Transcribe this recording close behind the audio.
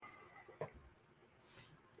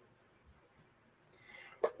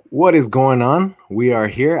What is going on? We are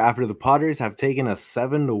here after the Padres have taken a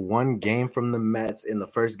 7-1 game from the Mets in the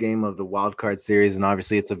first game of the wild card series, and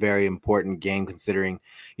obviously it's a very important game considering,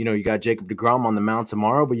 you got Jacob deGrom on the mound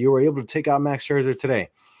tomorrow, but you were able to take out Max Scherzer today.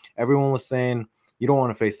 Everyone was saying you don't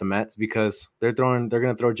want to face the Mets because they're going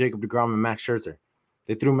to throw Jacob deGrom and Max Scherzer.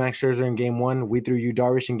 They threw Max Scherzer in game one. We threw Yu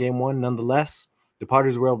Darvish in game one. Nonetheless, the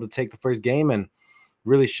Padres were able to take the first game and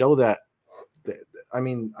really show that.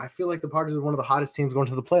 I feel like the Padres are one of the hottest teams going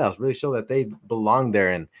to the playoffs. Really show that they belong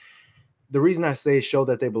there. And the reason I say show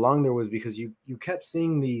that they belong there was because you kept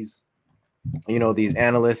seeing these, these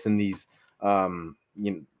analysts and these, all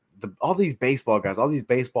these baseball guys, all these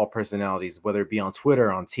baseball personalities, whether it be on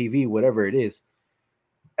Twitter, on TV, whatever it is.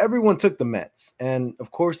 Everyone took the Mets, and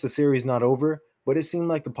of course the series not over. But it seemed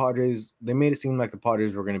like the Padres. They made it seem like the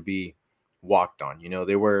Padres were going to be walked on.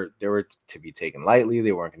 They were to be taken lightly.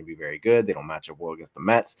 They weren't going to be very good. They don't match up well against the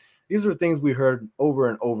Mets. These are things we heard over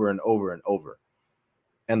and over and over and over.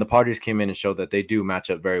 And the Padres came in and showed that they do match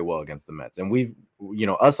up very well against the Mets. And we've,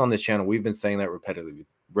 us on this channel, we've been saying that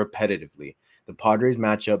repetitively. The Padres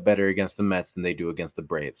match up better against the Mets than they do against the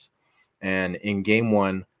Braves. And in game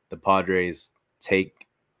one, the Padres take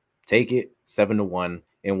it 7-1,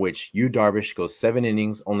 in which Yu Darvish goes 7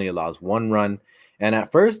 innings, only allows 1 run. And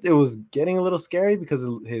at first, it was getting a little scary because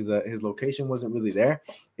his location wasn't really there.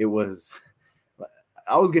 I was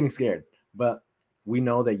getting scared. But we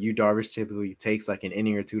know that Yu Darvish typically takes like an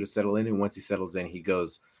inning or two to settle in. And once he settles in, he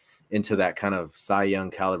goes into that kind of Cy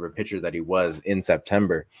Young caliber pitcher that he was in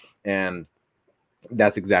September. And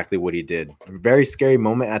that's exactly what he did. Very scary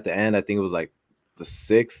moment at the end. I think it was like the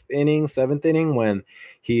 7th inning when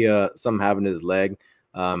he something happened to his leg.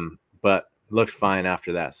 But looked fine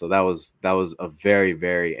after that. So that was a very,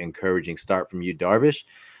 very encouraging start from Yu Darvish.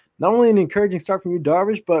 Not only an encouraging start from Yu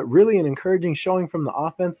Darvish, but really an encouraging showing from the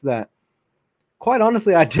offense that, quite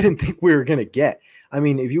honestly, I didn't think we were going to get. I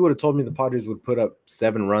mean, if you would have told me the Padres would put up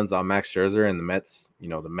 7 runs on Max Scherzer and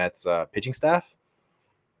the Mets, pitching staff,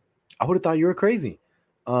 I would have thought you were crazy.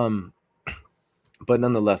 But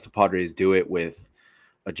nonetheless, the Padres do it with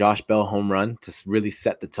a Josh Bell home run to really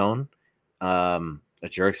set the tone. A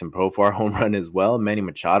Jurickson Profar home run as well. Manny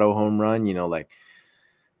Machado home run. A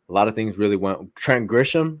lot of things really went. Trent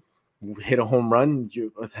Grisham hit a home run.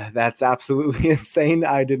 That's absolutely insane.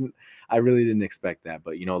 I really didn't expect that.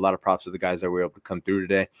 But, a lot of props to the guys that were able to come through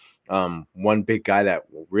today. One big guy that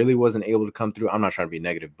really wasn't able to come through, I'm not trying to be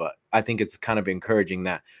negative, but I think it's kind of encouraging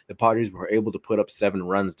that the Padres were able to put up 7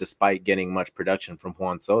 runs despite getting much production from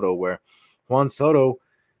Juan Soto, where Juan Soto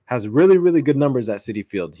has really, really good numbers at Citi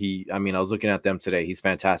Field. I was looking at them today. He's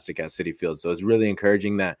fantastic at Citi Field. So it's really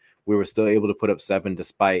encouraging that we were still able to put up 7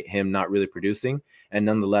 despite him not really producing. And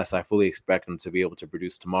nonetheless, I fully expect him to be able to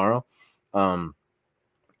produce tomorrow. The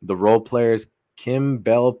role players, Kim,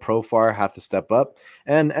 Bell, Profar, have to step up.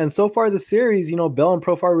 And so far the series, Bell and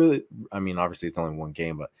Profar really, obviously it's only one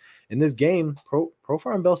game, but in this game,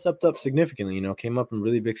 Profar and Bell stepped up significantly, came up in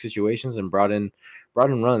really big situations and brought in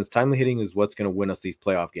runs. Timely hitting is what's going to win us these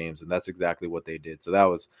playoff games, and that's exactly what they did. So that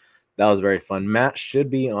was very fun. Matt should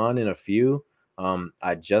be on in a few.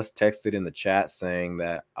 I just texted in the chat saying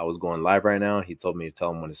that I was going live right now. He told me to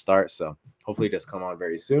tell him when to start, so hopefully it does come on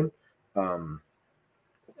very soon.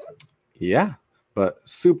 Yeah, but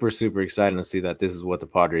super, super excited to see that this is what the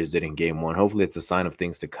Padres did in game one. Hopefully it's a sign of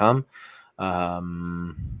things to come.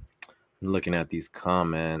 Looking at these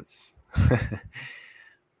comments.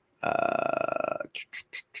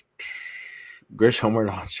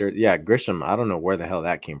 Grisham, sure. Yeah, Grisham, I don't know where the hell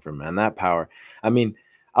that came from, man. That power. I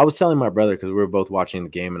was telling my brother because we were both watching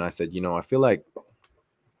the game, and I said, I feel like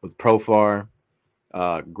with Profar,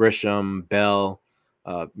 Grisham, Bell,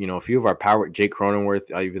 a few of our power, Jake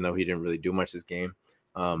Cronenworth, even though he didn't really do much this game,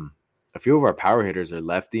 a few of our power hitters are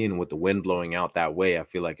lefty, and with the wind blowing out that way, I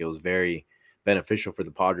feel like it was very beneficial for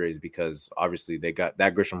the Padres because obviously they got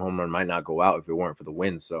that Grisham home run might not go out if it weren't for the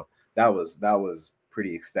wind. So that was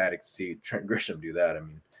pretty ecstatic to see Trent Grisham do that.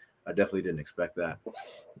 I definitely didn't expect that,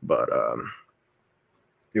 but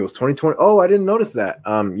it was 2020. Oh, I didn't notice that.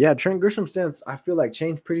 Yeah, Trent Grisham's stance, I feel like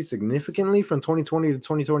changed pretty significantly from 2020 to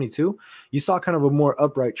 2022. You saw kind of a more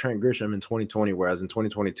upright Trent Grisham in 2020, whereas in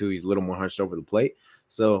 2022 he's a little more hunched over the plate.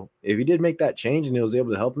 So if he did make that change and he was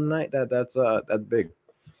able to help him tonight, that's big.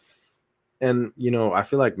 And I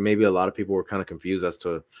feel like maybe a lot of people were kind of confused as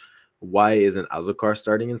to why isn't Azocar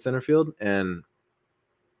starting in center field, and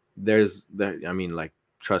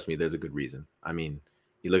trust me, there's a good reason. You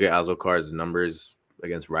look at Azocar's numbers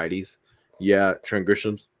against righties. Yeah, Trent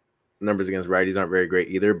Grisham's numbers against righties aren't very great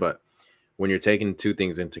either, but when you're taking two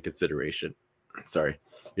things into consideration,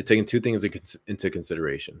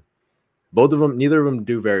 Both of them, neither of them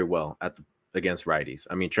do very well against righties.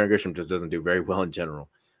 I mean, Trent Grisham just doesn't do very well in general.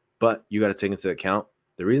 But you got to take into account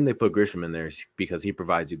the reason they put Grisham in there is because he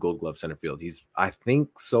provides you Gold Glove center field. He's, I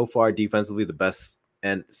think, so far defensively the best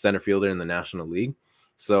center fielder in the National League.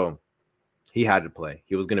 So he had to play.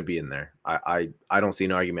 He was going to be in there. I don't see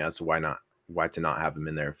an argument as to why to not have him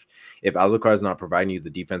in there. If Azocar is not providing you the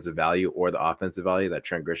defensive value or the offensive value that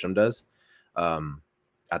Trent Grisham does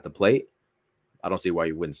at the plate, I don't see why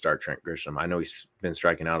you wouldn't start Trent Grisham. I know he's been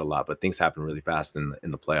striking out a lot, but things happen really fast in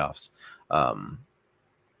the playoffs.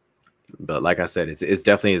 But like I said, it's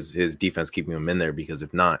definitely his defense keeping him in there, because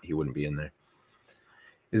if not, he wouldn't be in there.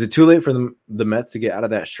 Is it too late for the Mets to get out of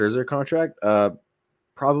that Scherzer contract?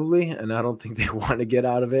 Probably, and I don't think they want to get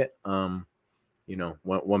out of it. One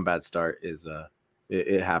bad start is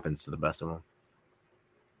it happens to the best of them.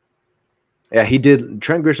 Yeah,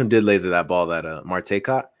 Trent Grisham did laser that ball that Marte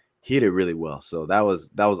caught. He hit it really well, so that was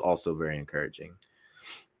also very encouraging.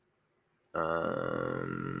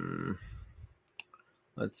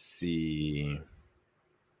 Let's see.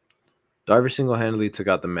 Darvish single-handedly took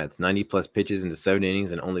out the Mets, 90-plus pitches into 7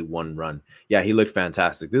 innings and only 1 run. Yeah, he looked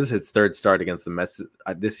fantastic. This is his 3rd start against the Mets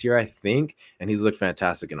this year, I think, and he's looked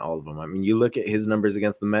fantastic in all of them. I mean, you look at his numbers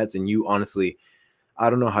against the Mets, and you honestly,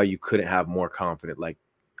 I don't know how you couldn't have more confidence. Like,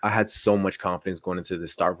 I had so much confidence going into the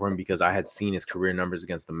start for him because I had seen his career numbers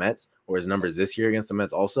against the Mets, or his numbers this year against the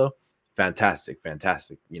Mets also. Fantastic.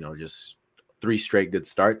 Just 3 straight good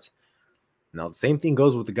starts. Now, the same thing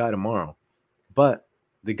goes with the guy tomorrow. But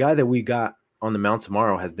the guy that we got on the mound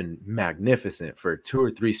tomorrow has been magnificent for 2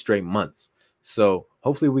 or 3 straight months. So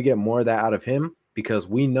hopefully we get more of that out of him, because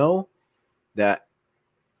we know that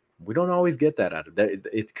we don't always get that out of that.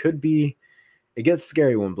 It gets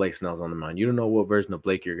scary when Blake Snell's on the mound. You don't know what version of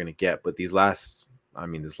Blake you're going to get. But this last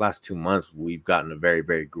 2 months, we've gotten a very,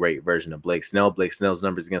 very great version of Blake Snell. Blake Snell's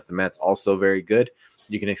numbers against the Mets also very good.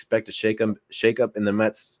 You can expect a shake up in the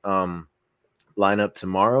Mets lineup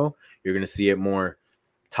tomorrow. You're going to see it more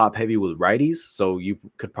top heavy with righties. So you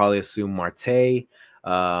could probably assume Marte. Sorry,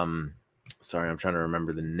 I'm trying to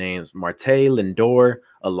remember the names. Marte, Lindor,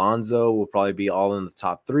 Alonso will probably be all in the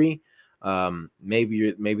top 3.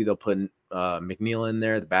 Maybe they'll put McNeil in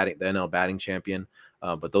there, the NL batting champion.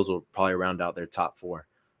 But those will probably round out their top 4.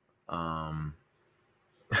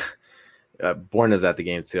 Borna's at the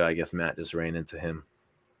game too. I guess Matt just ran into him.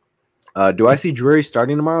 Do I see Drury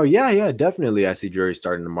starting tomorrow? Yeah, definitely. I see Drury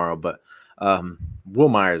starting tomorrow. But Will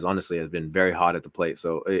Myers honestly has been very hot at the plate,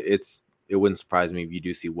 so it wouldn't surprise me if you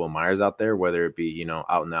do see Will Myers out there, whether it be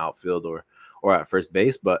out in the outfield or at first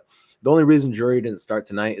base. But the only reason Drury didn't start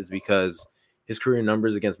tonight is because his career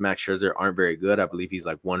numbers against Max Scherzer aren't very good. I believe he's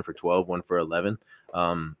like 1 for 12, 1 for 11.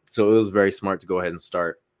 So it was very smart to go ahead and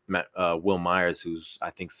start Will Myers, who's I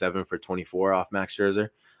think 7 for 24 off Max Scherzer.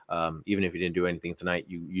 Even if he didn't do anything tonight,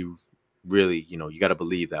 you really, you got to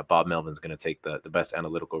believe that Bob Melvin's going to take the best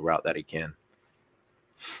analytical route that he can.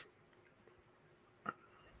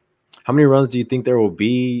 How many runs do you think there will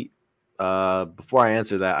be? Before I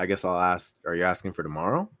answer that, I guess I'll ask, are you asking for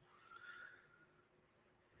tomorrow?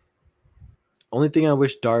 Only thing I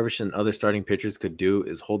wish Darvish and other starting pitchers could do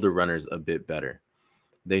is hold the runners a bit better.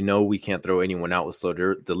 They know we can't throw anyone out with slow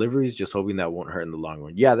deliveries, just hoping that won't hurt in the long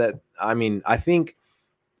run. Yeah, I think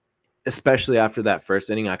especially after that first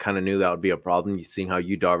inning, I kind of knew that would be a problem. You've seen how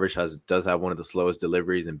Darvish does have one of the slowest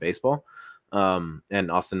deliveries in baseball. And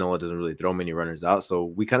Austin Nola doesn't really throw many runners out. So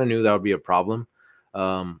we kind of knew that would be a problem.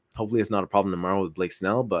 Hopefully it's not a problem tomorrow with Blake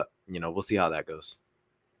Snell, but we'll see how that goes.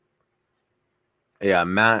 Yeah,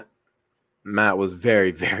 Matt was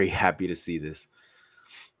very, very happy to see this.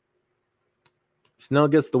 Snell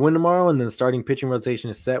gets the win tomorrow, and then the starting pitching rotation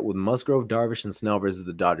is set with Musgrove, Darvish, and Snell versus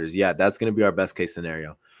the Dodgers. Yeah, that's going to be our best case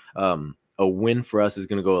scenario. A win for us is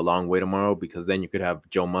going to go a long way tomorrow, because then you could have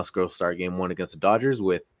Joe Musgrove start game 1 against the Dodgers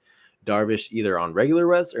with Darvish either on regular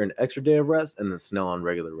rest or an extra day of rest, and then Snell on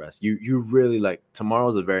regular rest. You really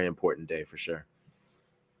tomorrow's a very important day for sure.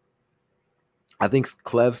 I think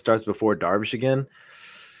Clev starts before Darvish again.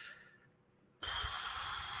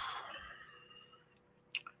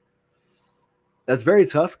 That's very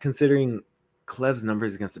tough considering Clev's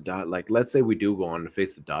numbers against the Dodgers. Let's say we do go on to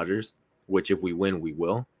face the Dodgers, which if we win, we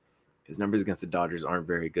will. His numbers against the Dodgers aren't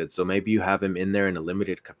very good. So maybe you have him in there in a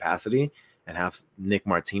limited capacity and have Nick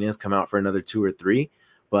Martinez come out for another 2 or 3.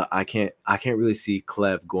 But I can't really see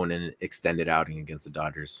Clev going in an extended outing against the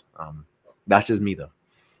Dodgers. That's just me, though.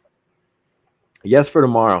 Yes, for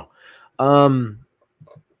tomorrow. I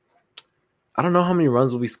don't know how many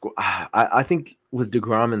runs will be scored. I think with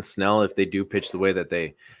DeGrom and Snell, if they do pitch the way that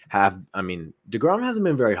they have, DeGrom hasn't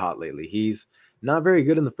been very hot lately. He's not very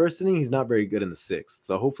good in the first inning. He's not very good in the sixth.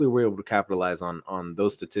 So hopefully we're able to capitalize on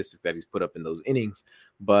those statistics that he's put up in those innings.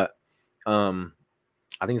 But I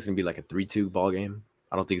think it's going to be like a 3-2 ball game.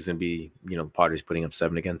 I don't think it's going to be, the Padres putting up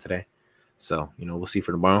 7 again today. So, we'll see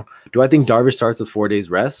for tomorrow. Do I think Darvish starts with 4 days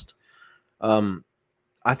rest?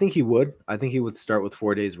 I think he would. I think he would start with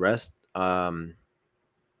 4 days rest. That's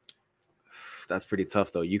pretty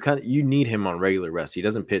tough though. You need him on regular rest. He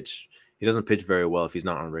doesn't pitch very well if he's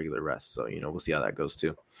not on regular rest. So, we'll see how that goes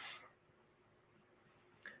too.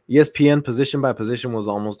 ESPN position by position was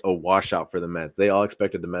almost a washout for the Mets. They all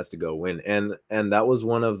expected the Mets to go win. And that was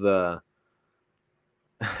one of the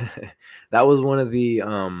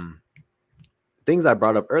things I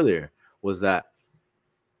brought up earlier, was that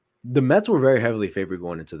the Mets were very heavily favored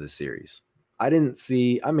going into this series. I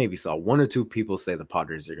maybe saw 1 or 2 people say the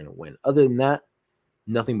Padres are going to win. Other than that,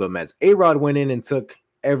 nothing but Mets. A-Rod went in and took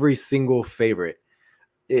every single favorite.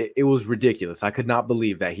 It was ridiculous. I could not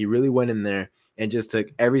believe that he really went in there and just took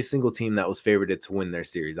every single team that was favorited to win their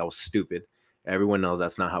series. That was stupid. Everyone knows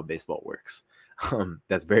that's not how baseball works.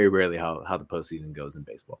 That's very rarely how the postseason goes in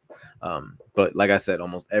baseball. But like I said,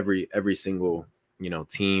 almost every single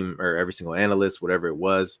team or every single analyst, whatever it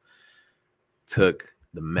was, took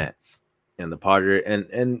the Mets and the Padres.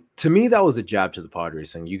 And to me, that was a jab to the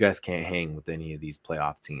Padres, saying you guys can't hang with any of these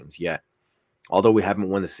playoff teams yet. Although we haven't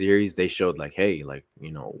won the series, they showed like, hey, like,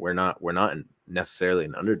 we're not necessarily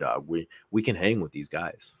an underdog. We can hang with these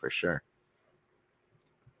guys for sure.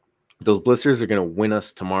 Those blisters are going to win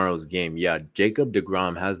us tomorrow's game. Yeah, Jacob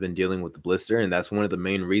deGrom has been dealing with the blister, and that's one of the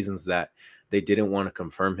main reasons that they didn't want to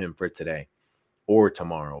confirm him for today or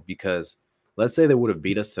tomorrow, because let's say they would have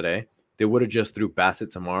beat us today. They would have just threw Bassett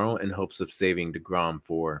tomorrow in hopes of saving deGrom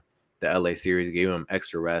for the LA series, gave him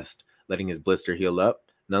extra rest, letting his blister heal up.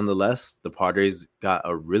 Nonetheless, the Padres got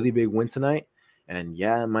a really big win tonight. And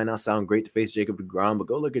yeah, it might not sound great to face Jacob deGrom, but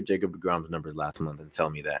go look at Jacob deGrom's numbers last month and tell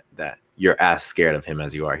me that you're as scared of him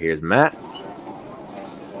as you are. Here's Matt.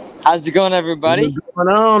 How's it going, everybody? What's going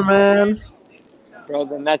on, man? Bro,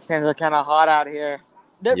 the Mets fans are kind of hot out here.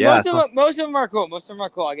 Most of them are cool.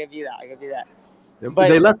 I'll give you that. But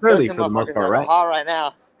they left early for the most part, right? Hot right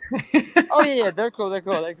now. Oh yeah, they're cool.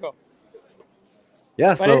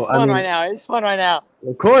 Yeah, but so it's fun right now. It's fun right now.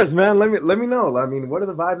 Of course, man. Let me know. I mean, what are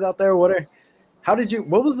the vibes out there?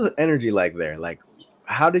 what was the energy like there? Like,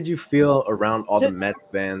 how did you feel around all the Mets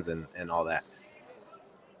fans and all that?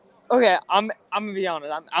 Okay, I'm gonna be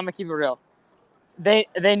honest. I'm gonna keep it real. They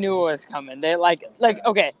knew it was coming. They like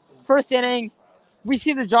okay, first inning, we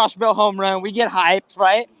see the Josh Bell home run. We get hyped,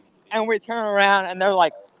 right? And we turn around and they're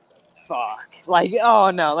like, fuck. Like, oh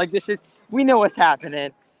no, like we know what's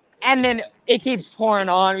happening. And then it keeps pouring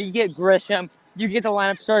on. You get Grisham. You get the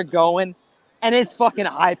lineup start going. And it's fucking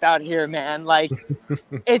hype out here, man. Like,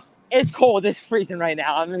 it's cold. It's freezing right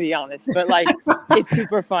now. I'm going to be honest. But, like, it's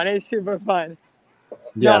super fun.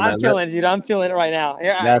 Yeah, no, I'm feeling it, dude. I'm feeling it right now.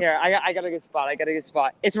 Here, I got a good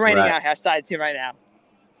spot. It's raining out outside, too, right now.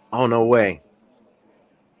 Oh, no way.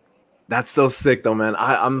 That's so sick, though, man.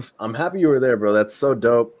 I'm happy you were there, bro. That's so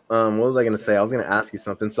dope. What was I going to say? I was going to ask you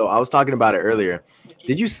something. So I was talking about it earlier.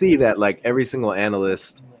 Did you see that, like, every single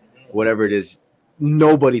analyst, whatever it is,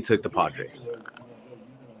 nobody took the Padres?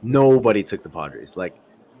 Nobody took the Padres. Like,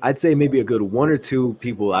 I'd say maybe a good 1 or 2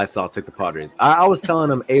 people I saw took the Padres. I was telling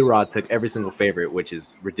them A-Rod took every single favorite, which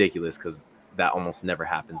is ridiculous because that almost never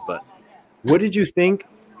happens. But what did you think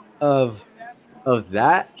of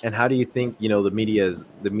that, and how do you think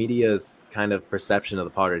the media's kind of perception of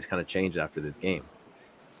the Padres kind of changed after this game?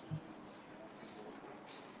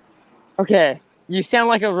 Okay, you sound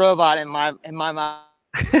like a robot in my mind.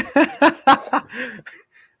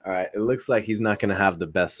 All right, it looks like he's not going to have the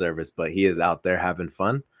best service, but he is out there having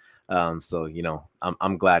fun. So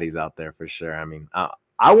I'm glad he's out there for sure. I mean,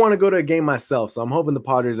 I want to go to a game myself, so I'm hoping the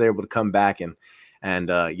Padres are able to come back and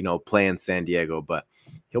play in San Diego, but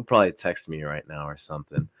he'll probably text me right now or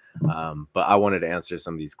something. But I wanted to answer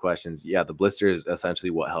some of these questions. Yeah, the blister is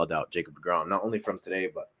essentially what held out Jacob deGrom, not only from today,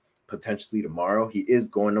 but potentially tomorrow. He is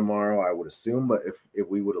going tomorrow, I would assume, but if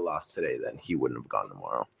we would have lost today, then he wouldn't have gone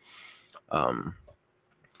tomorrow.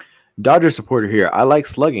 Dodger supporter here. I like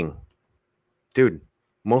slugging. Dude,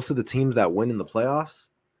 most of the teams that win in the playoffs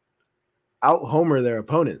out-homer their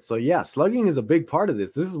opponents. So, yeah, slugging is a big part of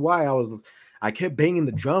this. This is why I kept banging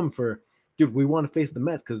the drum for, dude, we want to face the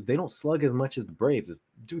Mets because they don't slug as much as the Braves.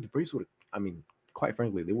 Dude, the Braves would have, I mean, quite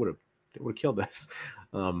frankly, they would have killed us.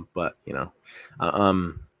 But,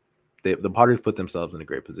 the Padres put themselves in a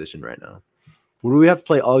great position right now. Would we have to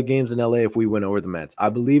play all games in LA if we win over the Mets? I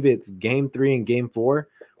believe it's game 3 and game 4.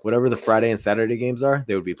 Whatever the Friday and Saturday games are,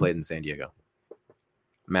 they would be played in San Diego.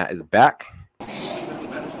 Matt is back.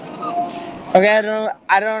 Okay,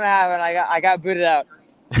 I don't have it. I got booted out.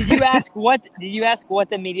 Did you ask what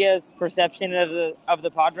the media's perception of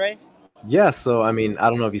the Padres? Yeah, so I mean, I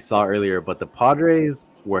don't know if you saw earlier, but the Padres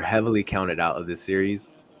were heavily counted out of this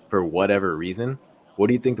series for whatever reason. What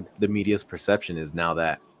do you think the media's perception is now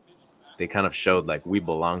that they kind of showed like we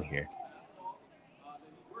belong here?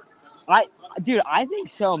 I think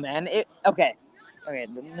so, man. Okay.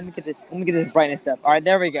 Let me get this brightness up. All right,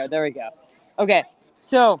 there we go. Okay,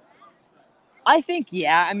 so I think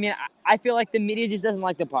yeah. I mean, I feel like the media just doesn't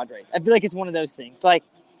like the Padres. I feel like it's one of those things. Like,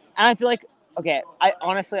 and I feel like okay.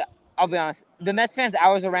 I'll be honest. The Mets fans I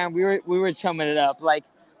was around, we were chumming it up. Like,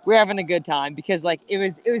 we were having a good time because like it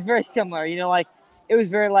was very similar. You know, like it was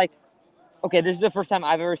very like okay. This is the first time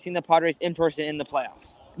I've ever seen the Padres in person in the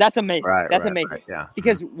playoffs. That's amazing. That's amazing. Right, yeah.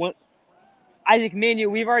 Because when I think me and you,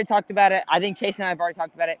 we've already talked about it. I think Chase and I have already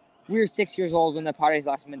talked about it. We were 6 years old when the Padres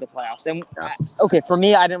last made the playoffs. And okay, for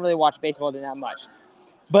me, I didn't really watch baseball that much.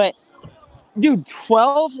 But dude,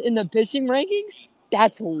 12th in the pitching rankings?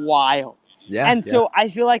 That's wild. Yeah. And so I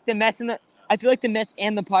feel like the Mets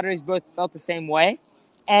and the Padres both felt the same way.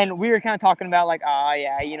 And we were kind of talking about like, oh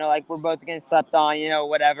yeah, you know, like we're both getting slept on, you know,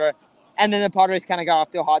 whatever. And then the Padres kind of got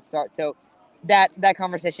off to a hot start. So that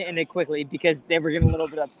conversation ended quickly because they were getting a little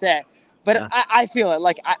bit upset. But yeah. I feel it.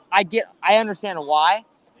 Like I understand why.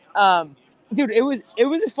 Dude, it was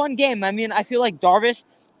a fun game. I mean, I feel like Darvish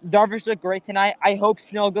looked great tonight. I hope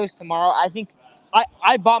Snell goes tomorrow. I think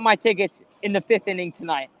I bought my tickets in the 5th inning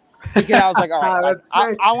tonight because I was like, all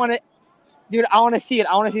right, I want to, dude. I want to see it.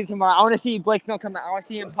 I want to see it tomorrow. I want to see Blake Snell come out. I want to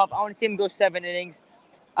see him pump. I want to see him go 7 innings.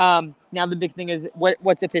 Now the big thing is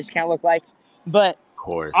what's the pitch count look like? But of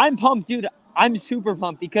course, I'm pumped, dude. I'm super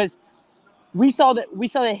pumped because we saw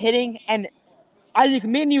the hitting, and Isaac,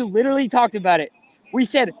 me and you literally talked about it. We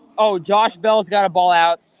said, "Oh, Josh Bell's got a ball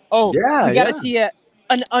out. Oh, yeah, we got to see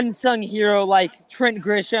an unsung hero like Trent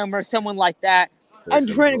Grisham or someone like that." And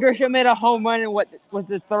Trent Grisham made a home run in what was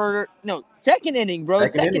the second inning, bro.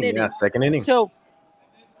 Second inning. Yeah, second inning. So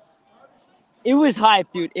it was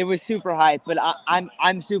hype, dude. It was super hype. But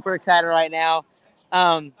I'm super excited right now.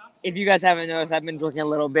 If you guys haven't noticed, I've been drinking a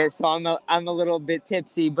little bit, so I'm a little bit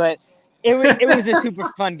tipsy, but. It was a super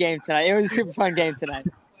fun game tonight.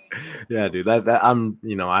 Yeah, dude. That I'm,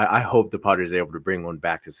 you know, I hope the Padres are able to bring one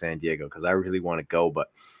back to San Diego because I really want to go.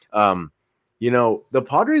 But, you know, the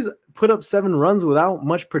Padres put up 7 runs without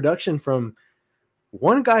much production from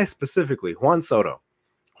one guy specifically, Juan Soto.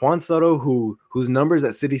 Juan Soto, whose numbers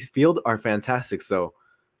at Citi Field are fantastic. So,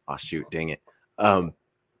 oh shoot, dang it. Well,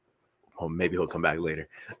 maybe he'll come back later.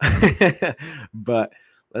 But.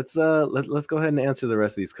 Let's go ahead and answer the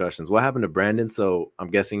rest of these questions. What happened to Brandon? So I'm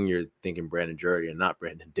guessing you're thinking Brandon Drury and not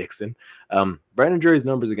Brandon Dixon. Brandon Drury's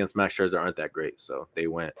numbers against Max Scherzer aren't that great, so they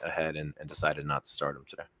went ahead and decided not to start him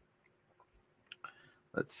today.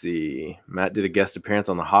 Let's see. Matt did a guest appearance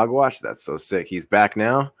on the Hog Watch. That's so sick. He's back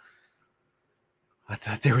now. I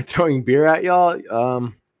thought they were throwing beer at y'all.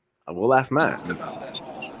 We'll ask Matt.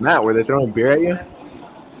 Matt, were they throwing beer at you?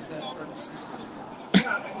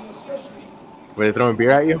 Were they throwing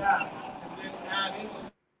beer at you?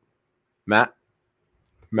 Matt?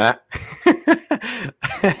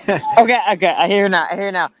 Okay, I hear you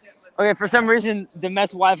now. Okay, for some reason the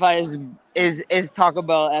Mets Wi-Fi is Taco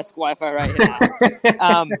Bell-esque Wi-Fi right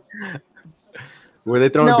now. Were they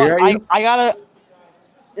throwing beer at you?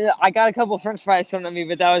 I got a couple of French fries thrown at me,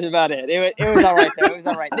 but that was about it. It was all right though. It was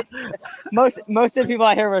all right. Most of the people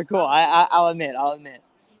I hear were cool. I'll admit.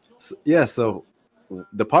 So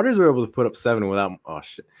the Padres were able to put up 7 without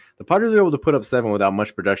The Padres were able to put up 7 without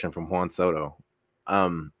much production from Juan Soto.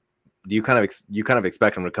 Do you kind of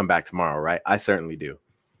expect him to come back tomorrow, right? I certainly do.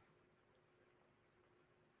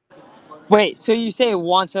 Wait, so you say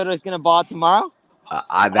Juan Soto is going to ball tomorrow?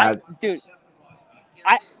 Dude,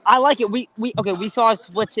 I like it. We saw his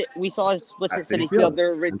splits at Citi Field.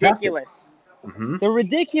 They're ridiculous. Mm-hmm. They're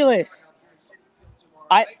ridiculous.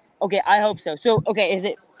 I hope so. So is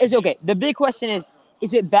it okay? The big question is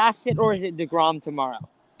it Bassett or is it DeGrom tomorrow?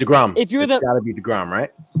 DeGrom. If you're it's gotta be DeGrom, right?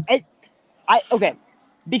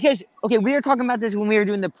 Because we were talking about this when we were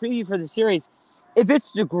doing the preview for the series. If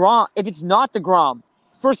it's not DeGrom,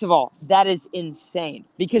 first of all, that is insane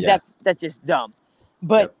because that's just dumb.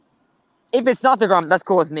 But if it's not DeGrom, that's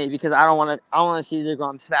cool with me because I don't want to see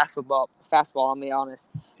DeGrom's fastball. I'll be honest.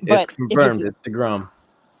 But it's confirmed. It's DeGrom.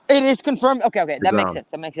 It is confirmed. Okay, that makes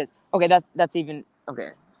sense. Okay, that's even okay.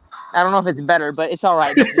 I don't know if it's better, but it's all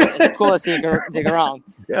right. It's cool to see DeGrom.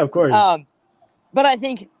 Yeah, of course. But I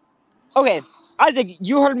think Isaac,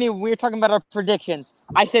 you heard me when we were talking about our predictions.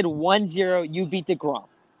 I said 1-0, you beat DeGrom.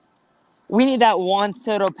 We need that Juan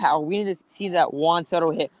Soto power. We need to see that Juan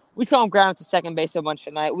Soto hit. We saw him ground out to second base a bunch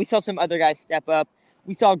tonight. We saw some other guys step up.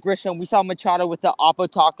 We saw Grisham. We saw Machado with the Oppo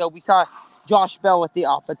Taco. We saw Josh Bell with the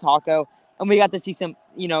Oppo Taco. And we got to see some,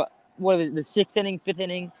 what was it, the 6th inning, 5th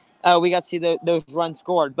inning. We got to see those runs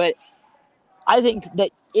scored. But I think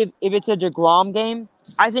that if it's a DeGrom game,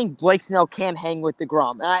 I think Blake Snell can hang with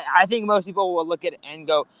DeGrom. And I think most people will look at it and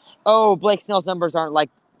go, oh, Blake Snell's numbers aren't like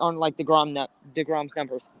DeGrom's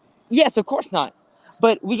numbers. Yes, of course not.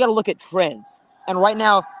 But we got to look at trends. And right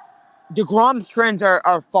now, DeGrom's trends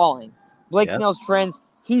are falling. Blake Snell's trends,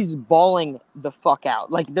 he's balling the fuck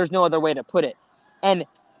out. Like, there's no other way to put it. And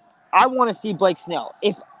I want to see Blake Snell.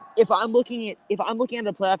 If I'm looking at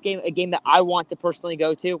a playoff game, a game that I want to personally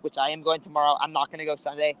go to, which I am going tomorrow. I'm not going to go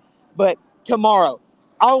Sunday, but tomorrow,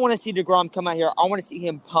 I want to see DeGrom come out here. I want to see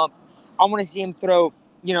him pump. I want to see him throw,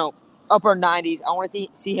 upper 90s. I want to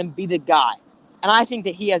see him be the guy, and I think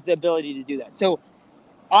that he has the ability to do that. So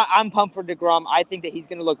I'm pumped for DeGrom. I think that he's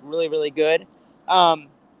going to look really, really good.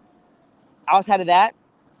 Outside of that,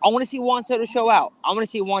 I want to see Juan Soto show out. I want to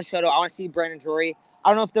see Juan Soto. I want to see Brandon Drury. I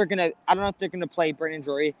don't know if they're gonna play Brandon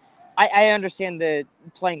Drury. I understand the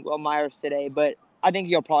playing Will Myers today, but I think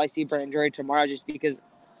you'll probably see Brandon Drury tomorrow, just because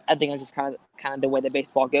I think it's just kind of the way that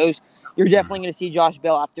baseball goes. You're definitely going to see Josh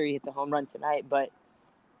Bell after he hit the home run tonight, but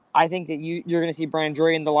I think that you're going to see Brandon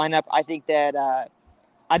Drury in the lineup. I think that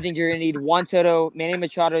you're going to need Juan Soto, Manny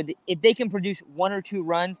Machado. If they can produce 1 or 2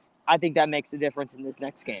 runs, I think that makes a difference in this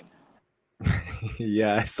next game.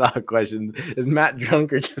 Yeah, I saw a question. Is Matt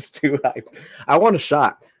drunk or just too hyped? I want a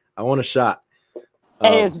shot.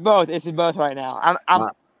 Hey, it's both. It's both right now.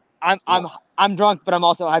 I'm drunk, but I'm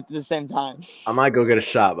also hyped at the same time. I might go get a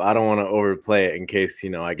shot, but I don't want to overplay it in case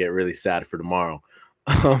I get really sad for tomorrow.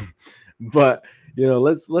 But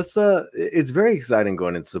let's it's very exciting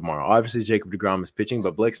going into tomorrow. Obviously, Jacob DeGrom is pitching,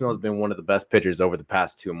 but Blake Snell has been one of the best pitchers over the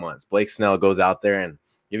past 2 months. Blake Snell goes out there, and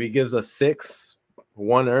if he gives us 6,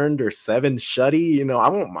 1 earned, or 7 shutty, I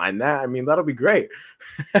won't mind that. I mean, that'll be great.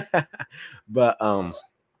 But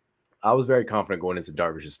I was very confident going into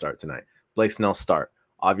Darvish's start tonight. Blake Snell's start,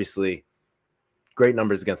 obviously, great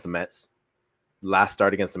numbers against the Mets. Last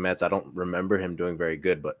start against the Mets, I don't remember him doing very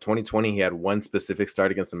good, but 2020, he had one specific start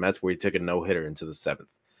against the Mets where he took a no-hitter into the 7th.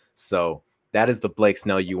 So that is the Blake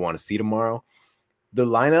Snell you want to see tomorrow. The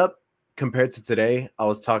lineup compared to today, I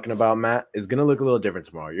was talking about, Matt, is going to look a little different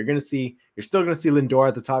tomorrow. You're still going to see Lindor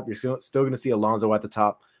at the top. You're still going to see Alonso at the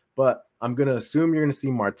top, but I'm going to assume you're going to see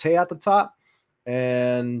Marte at the top,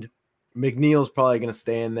 and McNeil's probably going to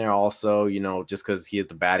stay in there also, just because he is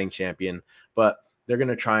the batting champion, but they're going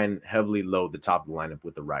to try and heavily load the top of the lineup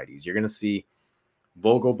with the righties. You're going to see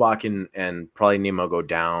Vogelbach and probably Nemo go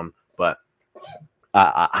down, but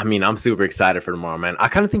I'm super excited for tomorrow, man. I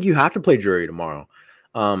kind of think you have to play Drury tomorrow.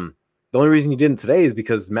 The only reason you didn't today is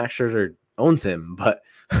because Max Scherzer owns him, but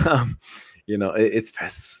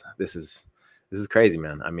this is crazy,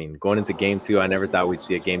 man. I mean, going into game 2, I never thought we'd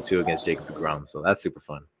see a game 2 against Jacob DeGrom, so that's super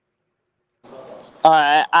fun.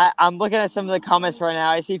 I'm looking at some of the comments right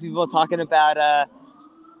now. I see people talking about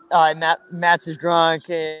Matt's is drunk,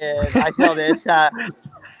 and I saw this.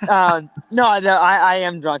 No, I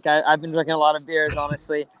am drunk. I've been drinking a lot of beers,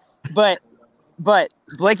 honestly, but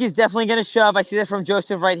Blake is definitely gonna shove. I see that from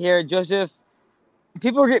Joseph right here. Joseph,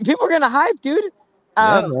 people are gonna hype, dude.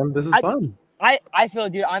 Yeah, man, this is fun. I feel,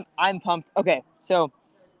 dude. I'm pumped. Okay, so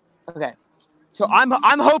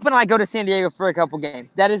I'm hoping I go to San Diego for a couple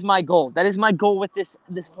games. That is my goal. That is my goal with this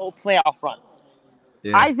whole playoff run.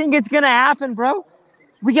 Yeah. I think it's gonna happen, bro.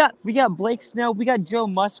 We got Blake Snell. We got Joe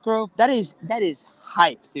Musgrove. That is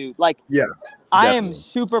hype, dude. Like, yeah, I am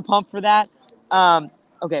super pumped for that.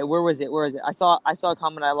 Okay, where was it? I saw a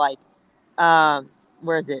comment I like.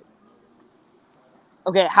 Where is it?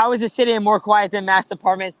 Okay, how is the city more quiet than Matt's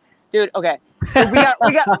apartments? Dude, okay. So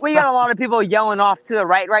we got a lot of people yelling off to the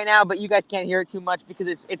right now, but you guys can't hear it too much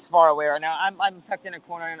because it's far away right now. I'm tucked in a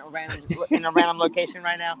corner in a random location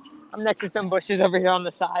right now. I'm next to some bushes over here on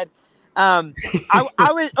the side. I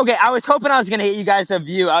was hoping I was gonna get you guys a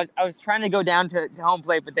view. I was trying to go down to home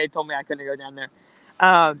plate, but they told me I couldn't go down there.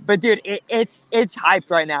 But dude, it's hyped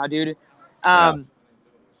right now, dude.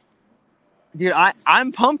 Dude,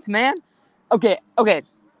 I'm pumped, man. Okay.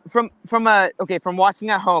 From watching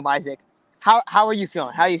at home, Isaac, how are you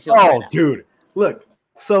feeling? How are you feeling? Oh, right now? Dude, look.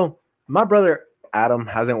 So my brother Adam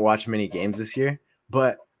hasn't watched many games this year,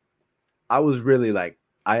 but I was really like,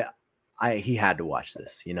 he had to watch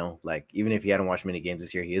this, like even if he hadn't watched many games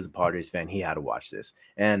this year, he is a Padres fan. He had to watch this.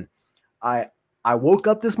 And I woke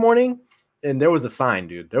up this morning and there was a sign,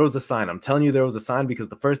 dude. There was a sign. I'm telling you, there was a sign because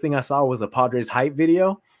the first thing I saw was a Padres hype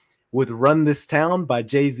video with Run This Town by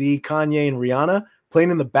Jay-Z, Kanye, and Rihanna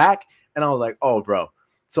playing in the back. And I was like, oh, bro.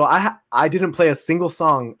 So I didn't play a single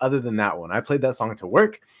song other than that one. I played that song to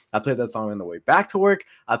work. I played that song on the way back to work.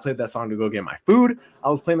 I played that song to go get my food. I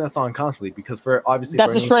was playing that song constantly because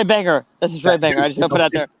that's a straight banger. That's a straight banger. I just gotta put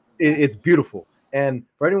out there. It's beautiful. And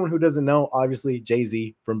for anyone who doesn't know, obviously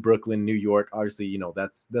Jay-Z from Brooklyn, New York. Obviously, you know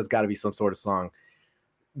that's got to be some sort of song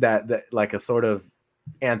that like a sort of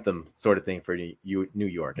anthem sort of thing for New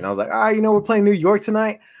York. And I was like, we're playing New York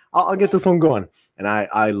tonight. I'll get this one going. And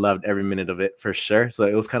I loved every minute of it for sure. So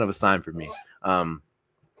it was kind of a sign for me.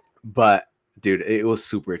 But dude, it was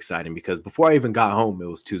super exciting because before I even got home, it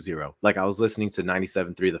was 2-0. Like I was listening to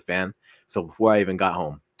 97.3 The Fan. So before I even got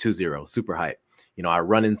home, 2-0, super hype. You know, I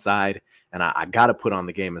run inside and I got to put on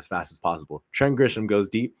the game as fast as possible. Trent Grisham goes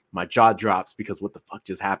deep. My jaw drops because what the fuck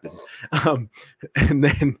just happened?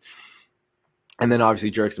 And then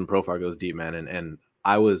obviously Jurickson Profar goes deep, man. And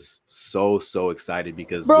I was so excited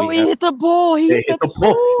because he hit the ball. He hit the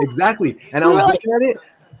ball. Exactly. And I was looking at it.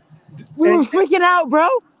 We were freaking out, bro.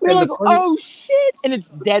 We were like, oh shit. And it's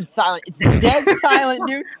dead silent. It's dead silent,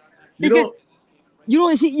 dude. Because you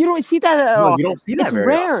don't see that at all. You don't see that. It's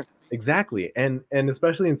rare. Often. Exactly. And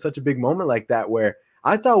especially in such a big moment like that where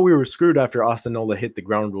I thought we were screwed after Austin Nola hit the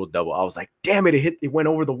ground rule double. I was like, damn it, it went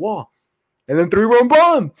over the wall. And then 3-run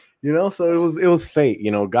bomb, you know, so it was fate.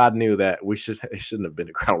 You know, God knew that it shouldn't have been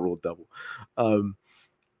a ground rule double.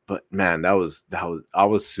 But man, I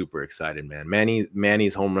was super excited, man.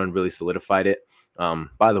 Manny's home run really solidified it.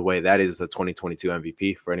 By the way, that is the 2022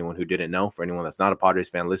 MVP for anyone who didn't know. For anyone that's not a Padres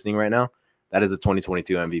fan listening right now, that is a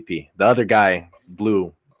 2022 MVP. The other guy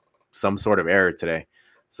blew some sort of error today.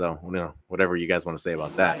 So, you know, whatever you guys want to say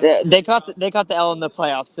about that. They caught the L in the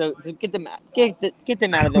playoffs. So get them out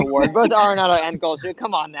of the award. Both Arenado and Goldschmidt.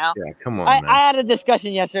 Come on now. Yeah, come on. I had a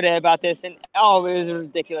discussion yesterday about this, and it was a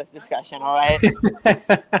ridiculous discussion. All right.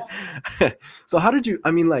 So how did you?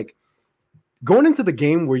 I mean, like going into the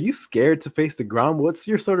game, were you scared to face the ground? What's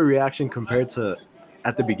your sort of reaction compared to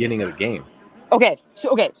at the beginning of the game? Okay,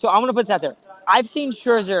 so I'm gonna put this out there. I've seen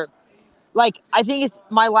Scherzer. Like, I think it's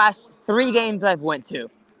my last 3 games I've went to.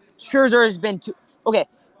 Scherzer has been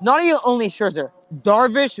not even only Scherzer.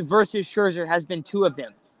 Darvish versus Scherzer has been 2 of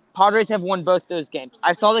them. Padres have won both those games.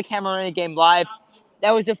 I saw the Camarena game live.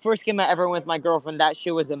 That was the first game I ever went with my girlfriend. That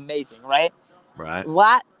shit was amazing, right? Right.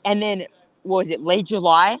 And then, what was it, late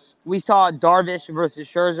July? We saw Darvish versus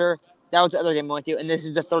Scherzer. That was the other game I went to, and this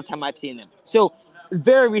is the 3rd time I've seen them. So,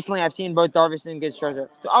 very recently, I've seen both Darvish and Scherzer.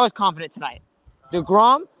 So, I was confident tonight.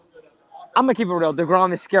 DeGrom, I'm going to keep it real.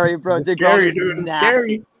 DeGrom is scary, bro. DeGrom scary, is dude.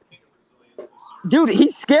 Scary. Dude,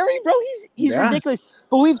 he's scary, bro. He's ridiculous.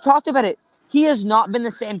 But we've talked about it. He has not been the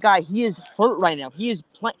same guy. He is hurt right now. He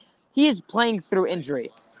is playing through injury.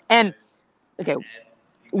 And, okay,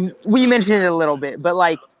 we mentioned it a little bit, but,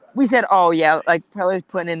 like, we said, oh, yeah, like, probably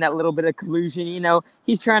putting in that little bit of collusion, you know.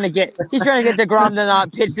 He's trying to get DeGrom to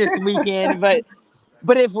not pitch this weekend. But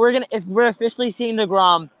if we're officially seeing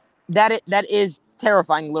DeGrom, that is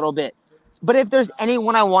terrifying a little bit. But if there's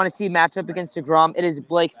anyone I want to see match up against DeGrom, it is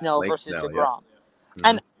Blake Snell versus DeGrom. Yeah. Mm-hmm.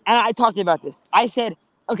 And I talked about this. I said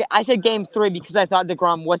game 3 because I thought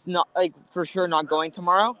DeGrom was not, like, for sure not going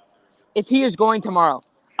tomorrow. If he is going tomorrow,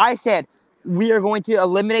 I said we are going to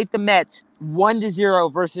eliminate the Mets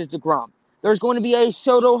 1-0 versus DeGrom. There's going to be a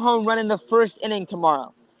Soto home run in the 1st inning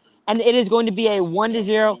tomorrow. And it is going to be a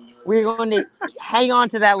 1-0. We're going to hang on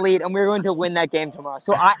to that lead, and we're going to win that game tomorrow.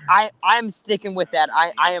 So I'm sticking with that.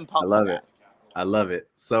 I am pumped. I love it.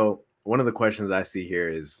 So one of the questions I see here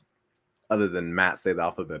is, other than Matt say the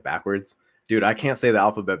alphabet backwards, dude, I can't say the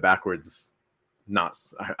alphabet backwards.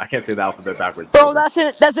 I can't say the alphabet backwards. Bro,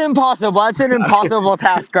 that's impossible. That's an impossible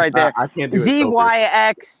task right there. I can't do it.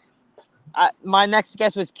 ZYX. My next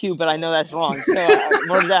guess was Q, but I know that's wrong. So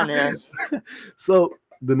we're down here. So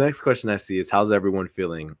the next question I see is, how's everyone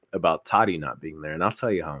feeling about Toddy not being there? And I'll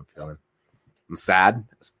tell you how I'm feeling. I'm sad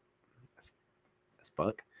as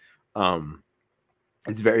fuck.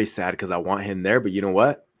 It's very sad because I want him there, but you know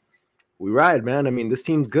what? We ride, man. I mean, this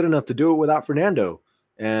team's good enough to do it without Fernando,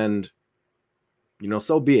 and you know,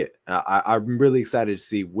 so be it. I'm really excited to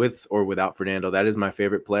see with or without Fernando. That is my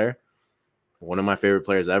favorite player, one of my favorite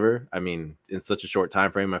players ever. I mean, in such a short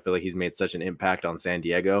time frame, I feel like he's made such an impact on San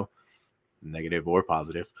Diego, negative or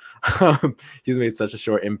positive. He's made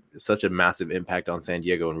such a massive impact on San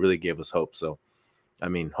Diego and really gave us hope. So, I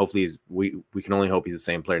mean, hopefully we can only hope he's the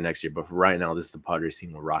same player next year. But for right now, this is the Padres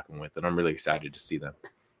team we're rocking with, and I'm really excited to see them.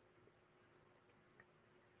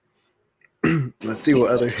 Let's see what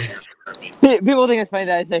other People think it's funny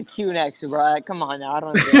that I said Q next, bro. Like, come on now. I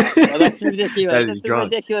don't do that, bro. That's ridiculous. That is That's a drunk.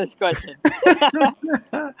 ridiculous question.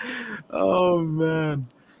 Oh man,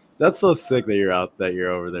 that's so sick that you're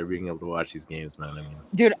over there being able to watch these games, man. I mean,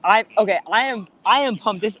 Dude, I am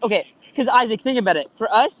pumped. Because Isaac, think about it.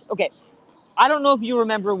 For us, okay, I don't know if you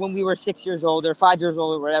remember when we were 6 years old or 5 years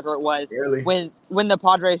old or whatever it was, Really? when the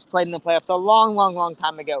Padres played in the playoffs a long, long, long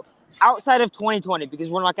time ago. Outside of 2020, because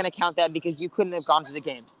we're not going to count that because you couldn't have gone to the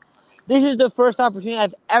games. This is the first opportunity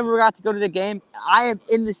I've ever got to go to the game. I am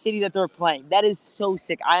in the city that they're playing. That is so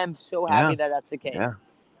sick. I am so happy that that's the case. Yeah.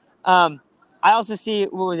 I also see,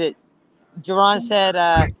 what was it? Jerron said,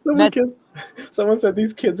 Someone said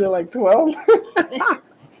these kids are like 12.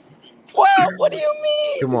 12? What do you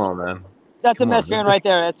mean? Come on, man. That's a Mets fan right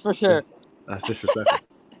there. That's for sure. That's disrespectful.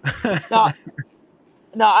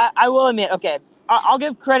 No, I will admit, okay, I'll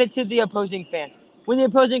give credit to the opposing fans. When the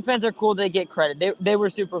opposing fans are cool, they get credit. They were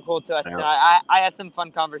super cool to us. Yeah. And I had some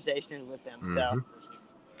fun conversations with them. So,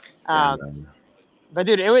 but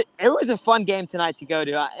dude, it was a fun game tonight to go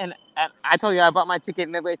to. And I told you I bought my ticket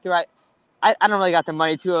midway through. I don't really got the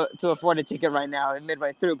money to afford a ticket right now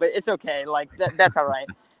midway through, but it's okay. Like that's all right.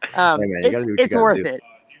 It's worth it,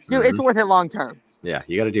 dude. It's worth it long term. Yeah,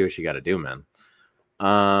 you got to do what you got to do, man.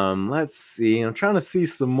 Let's see. I'm trying to see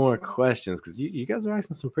some more questions because you guys are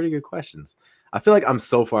asking some pretty good questions. I feel like I'm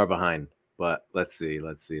so far behind, but let's see.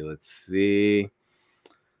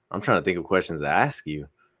 I'm trying to think of questions to ask you.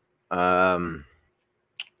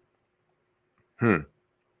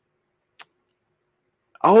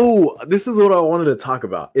 Oh, this is what I wanted to talk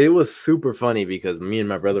about. It was super funny because me and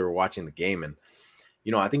my brother were watching the game, and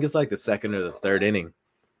I think it's like the second or the third inning,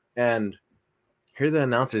 and here the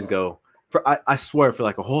announcers go I swear for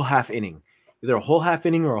like a whole half inning, either a whole half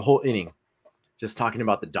inning or a whole inning, just talking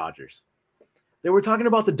about the Dodgers. They were talking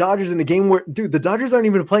about the Dodgers in a game where, dude, the Dodgers aren't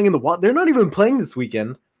even playing in the wild. They're not even playing this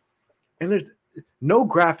weekend, and there's no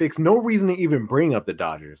graphics, no reason to even bring up the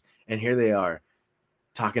Dodgers, and here they are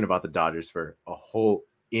talking about the Dodgers for a whole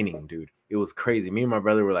inning, dude. It was crazy. Me and my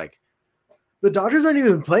brother were like, the Dodgers aren't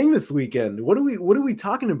even playing this weekend. What are we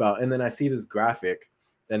talking about? And then I see this graphic,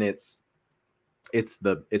 and it's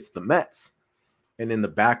the Mets, and in the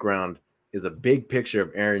background is a big picture of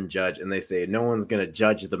Aaron Judge, and they say no one's gonna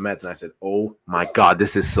judge the Mets. And I said, oh my god,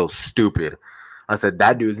 this is so stupid. I said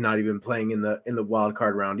that dude's not even playing in the wild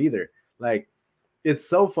card round either. Like, it's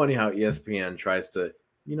so funny how ESPN tries to,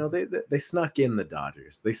 they snuck in the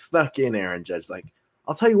Dodgers, they snuck in Aaron Judge. Like,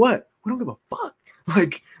 I'll tell you what, we don't give a fuck.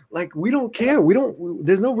 Like we don't care.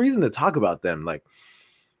 There's no reason to talk about them. Like,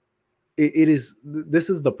 this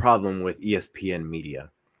is the problem with ESPN media.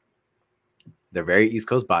 They're very East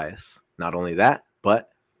Coast biased. Not only that, but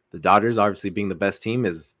the Dodgers, obviously being the best team,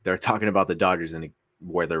 they're talking about the Dodgers and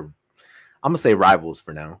where they're, I'm gonna say rivals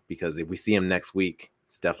for now, because if we see them next week,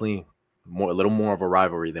 it's definitely a little more of a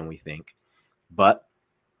rivalry than we think. But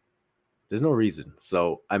there's no reason.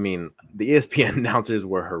 So, I mean, the ESPN announcers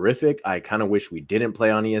were horrific. I kind of wish we didn't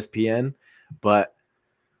play on ESPN, but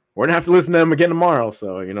we're gonna have to listen to them again tomorrow.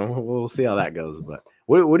 So, we'll see how that goes. But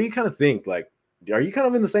what do you kind of think? Like, are you kind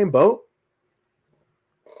of in the same boat?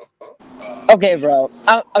 Okay, bro.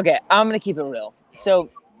 Okay, I'm gonna keep it real. So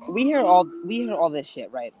we hear all this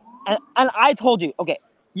shit, right? And I told you, okay,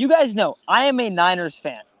 you guys know I am a Niners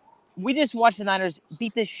fan. We just watched the Niners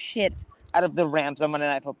beat the shit out of the Rams on Monday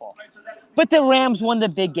Night Football. But the Rams won the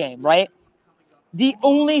big game, right? The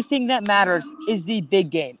only thing that matters is the big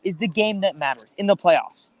game, is the game that matters in the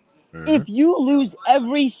playoffs. Mm-hmm. If you lose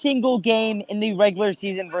every single game in the regular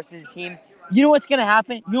season versus a team, you know what's gonna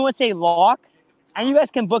happen? You know what's a lock? And you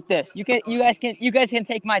guys can book this. You guys can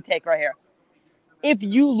take my take right here. If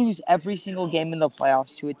you lose every single game in the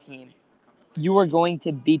playoffs to a team, you are going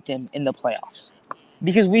to beat them in the playoffs.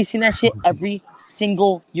 Because we've seen that shit every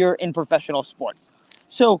single year in professional sports.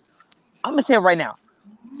 So I'm gonna say it right now.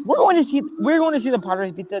 We're going to see the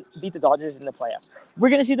Padres beat the Dodgers in the playoffs. We're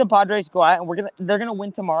gonna see the Padres go out and they're gonna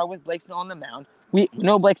win tomorrow with Blake Snell on the mound. We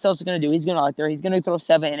know what Blake Snell's gonna do. He's gonna out there. He's gonna throw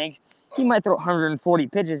 7 innings. He might throw 140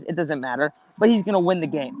 pitches. It doesn't matter. But he's going to win the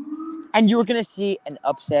game. And you were going to see an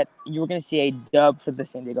upset. You were going to see a dub for the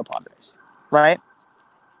San Diego Padres. Right?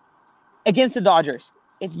 Against the Dodgers,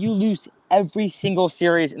 if you lose every single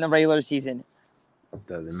series in the regular season,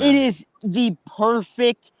 it is the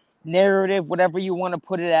perfect narrative, whatever you want to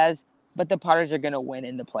put it as, but the Padres are going to win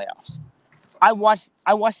in the playoffs. I watched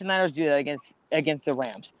the Niners do that against the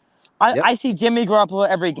Rams. I see Jimmy Garoppolo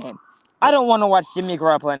every game. I don't want to watch Jimmy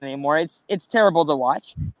Garoppolo anymore. It's terrible to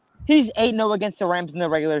watch. He's 8-0 against the Rams in the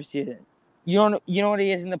regular season. You know what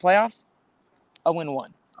he is in the playoffs?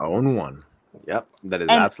 0-1. 0-1. Yep, that is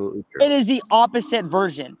absolutely true. It is the opposite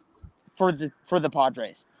version for the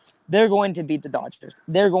Padres. They're going to beat the Dodgers.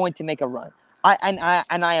 They're going to make a run. I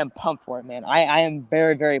am pumped for it, man. I am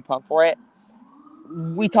very, very pumped for it.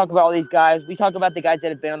 We talk about all these guys. We talk about the guys that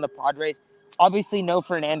have been on the Padres. Obviously, no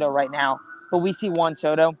Fernando right now, but we see Juan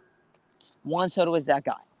Soto. Juan Soto is that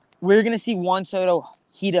guy. We're going to see Juan Soto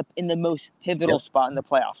heat up in the most pivotal spot in the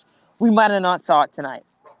playoffs. We might have not saw it tonight.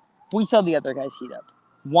 We saw the other guys heat up.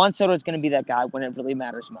 Juan Soto is going to be that guy when it really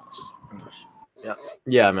matters most.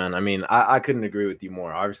 Yeah, man. I mean, I couldn't agree with you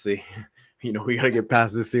more. Obviously, we got to get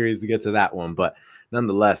past this series to get to that one. But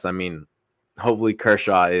nonetheless, I mean, hopefully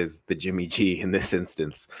Kershaw is the Jimmy G in this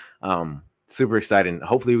instance. Super exciting.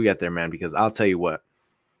 Hopefully we get there, man, because I'll tell you what,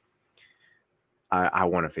 I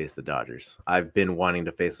want to face the Dodgers. I've been wanting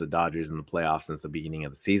to face the Dodgers in the playoffs since the beginning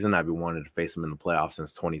of the season. I've been wanting to face them in the playoffs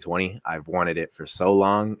since 2020. I've wanted it for so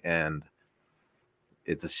long, and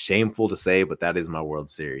it's shameful to say, but that is my World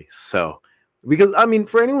Series. So, because I mean,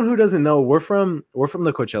 for anyone who doesn't know, we're from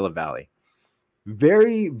the Coachella Valley,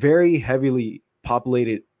 very, very heavily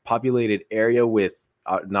populated area with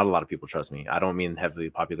not a lot of people. Trust me, I don't mean heavily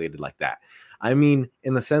populated like that. I mean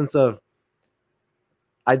in the sense of,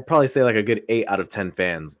 I'd probably say like a good 8 out of 10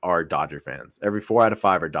 fans are Dodger fans. Every 4 out of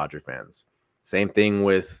 5 are Dodger fans. Same thing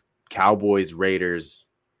with Cowboys, Raiders.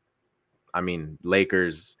 I mean,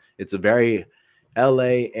 Lakers. It's a very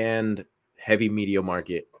LA and heavy media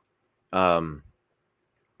market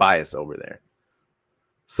bias over there.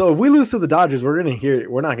 So if we lose to the Dodgers, we're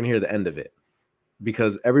not gonna hear the end of it,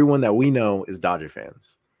 because everyone that we know is Dodger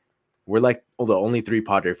fans. We're like the only 3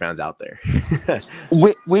 Padre fans out there.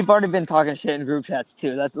 We've already been talking shit in group chats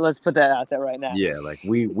too. Let's put that out there right now. Yeah, like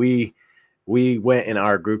we went in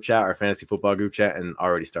our group chat, our fantasy football group chat, and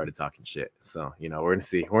already started talking shit. So we're gonna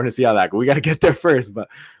see how that goes. We got to get there first, but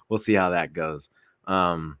we'll see how that goes.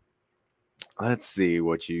 Let's see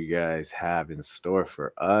what you guys have in store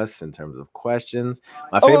for us in terms of questions.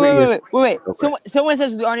 My favorite. Wait. Someone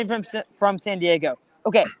says we aren't even from San Diego.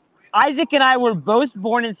 Okay. Isaac and I were both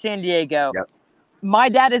born in San Diego. Yep. My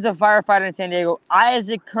dad is a firefighter in San Diego.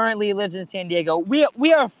 Isaac currently lives in San Diego. We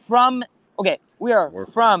are from San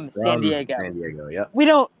Diego. San Diego, yeah.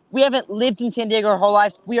 We haven't lived in San Diego our whole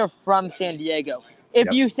lives. We are from San Diego. If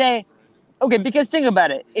you say, okay, because think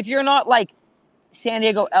about it. If you're not like San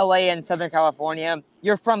Diego, LA, and Southern California,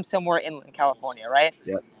 you're from somewhere inland California, right?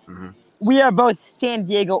 Yep. Mm-hmm. We are both San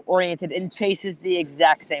Diego oriented, and Chase is the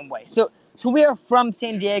exact same way. So we are from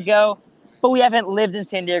San Diego, but we haven't lived in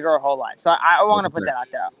San Diego our whole life. So I want to put that out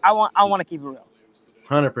there. I want to keep it real.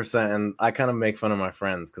 100%. And I kind of make fun of my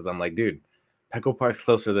friends because I'm like, dude, Petco Park's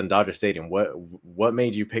closer than Dodger Stadium. What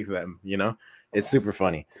made you pick them? It's super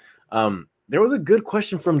funny. There was a good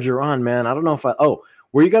question from Jerron, man. I don't know if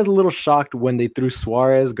were you guys a little shocked when they threw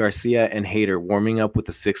Suarez, Garcia, and Hader warming up with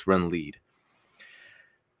a 6-run lead?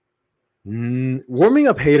 Warming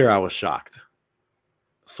up Hader, I was shocked.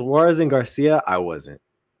 Suarez and Garcia, I wasn't.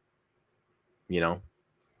 Go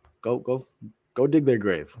dig their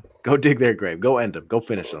grave. Go dig their grave. Go end them. Go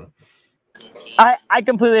finish them. I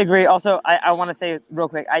completely agree. Also, I want to say real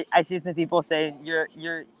quick. I see some people saying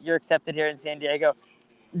you're accepted here in San Diego.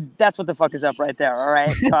 That's what the fuck is up right there. All right.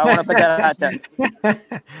 So I want to put that out there.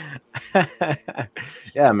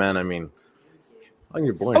 Yeah, man. I mean,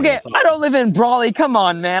 you're born. Okay, I don't live in Brawley. Come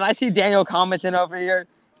on, man. I see Daniel commenting over here.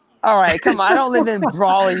 All right, come on. I don't live in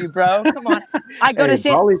Brawley, bro. Come on. I go to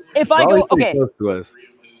San. If I go, okay. Close to us.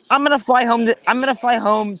 I'm gonna fly home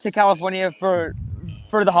to California for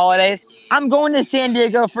the holidays. I'm going to San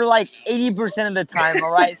Diego for like 80% of the time.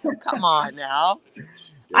 All right, so come on now.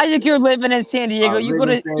 Isaac, you're living in San Diego. You go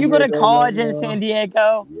to college in San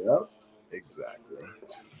Diego. Yep, exactly.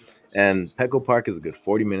 And Petco Park is a good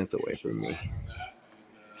 40 minutes away from me.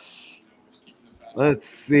 Let's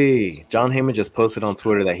see. John Heyman just posted on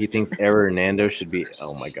Twitter that he thinks Error Hernando should be.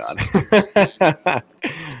 Oh my god. That's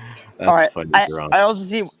all right. funny. I also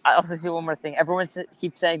see one more thing. Everyone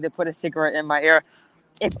keeps saying to put a cigarette in my ear.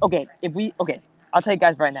 I'll tell you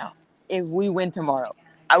guys right now. If we win tomorrow,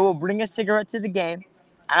 I will bring a cigarette to the game,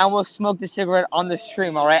 and I will smoke the cigarette on the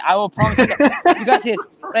stream. All right. I will promise you guys. You guys see this?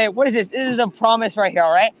 Right, what is this? This is a promise right here.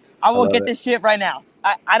 All right. I will get this shit right now.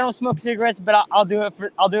 I don't smoke cigarettes, but I'll do it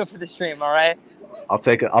for the stream. All right. I'll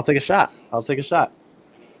take a shot.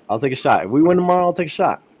 If we win tomorrow, I'll take a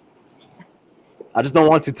shot. I just don't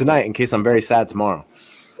want to tonight in case I'm very sad tomorrow.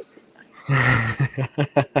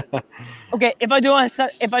 Okay, if I do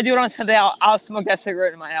it on Sunday, I'll smoke that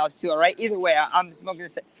cigarette in my house too. All right. Either way, I'm smoking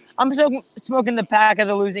this. I'm smoking the pack of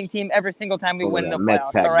the losing team every single time we win the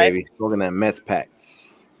playoffs. Pack, all right, baby. Smoking that Mets pack.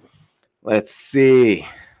 Let's see.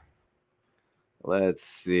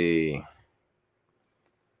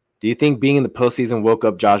 Do you think being in the postseason woke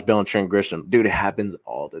up Josh Bell and Trent Grisham? Dude, it happens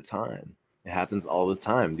all the time. It happens all the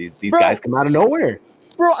time. These guys come out of nowhere.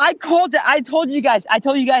 Bro, I called it. I told you guys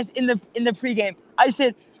in the pregame. I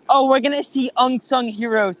said, "Oh, we're gonna see unsung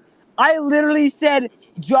heroes." I literally said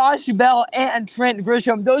Josh Bell and Trent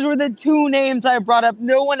Grisham. Those were the two names I brought up.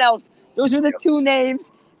 No one else. Those were the two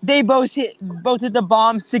names. They both hit the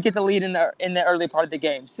bombs to get the lead in the early part of the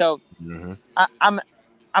game. So I'm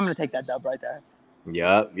gonna take that dub right there.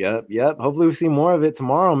 Yep. Hopefully we see more of it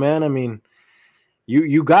tomorrow, man. I mean,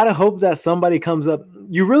 you gotta hope that somebody comes up.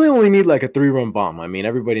 You really only need like a 3-run bomb. I mean,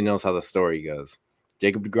 everybody knows how the story goes.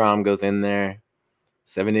 Jacob deGrom goes in there,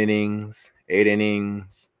 7 innings, 8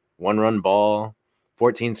 innings, 1-run ball,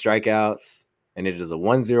 14 strikeouts, and it is a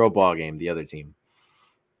 1-0 ball game, the other team.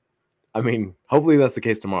 I mean, hopefully that's the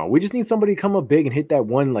case tomorrow. We just need somebody to come up big and hit that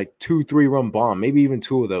one like 2-3-run bomb, maybe even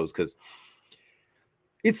 2 of those, because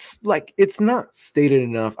it's not stated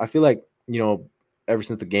enough. I feel like, ever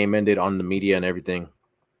since the game ended on the media and everything,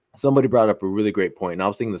 somebody brought up a really great point, and I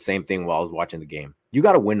was thinking the same thing while I was watching the game. You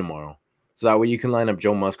got to win tomorrow. So that way you can line up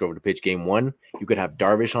Joe Musgrove to pitch game 1. You could have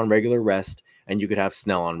Darvish on regular rest, and you could have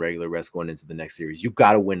Snell on regular rest going into the next series. You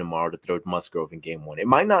got to win tomorrow to throw Musgrove in game 1. It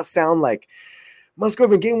might not sound like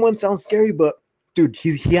Musgrove in game 1 sounds scary, but dude,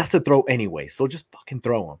 he has to throw anyway. So just fucking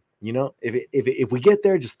throw him. If we get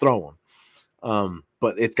there, just throw him.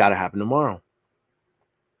 But it's got to happen tomorrow.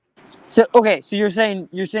 So you're saying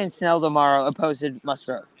Snell tomorrow opposed to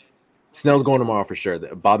Musgrove. Snell's going tomorrow for sure.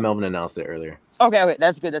 Bob Melvin announced it earlier. Okay,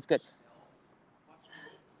 that's good.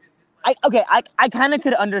 I kind of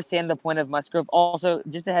could understand the point of Musgrove. Also,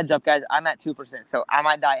 just a heads up, guys, I'm at 2%, so I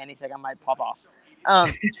might die any second. I might pop off.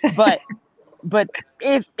 But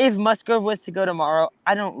if Musgrove was to go tomorrow,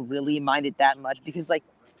 I don't really mind it that much because, like,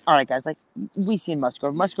 all right, guys, like, we seen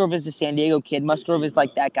Musgrove. Musgrove is a San Diego kid. Musgrove is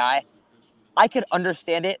like that guy. I could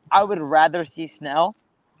understand it. I would rather see Snell.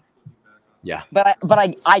 Yeah. But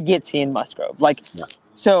I get seeing Musgrove.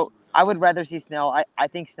 So I would rather see Snell. I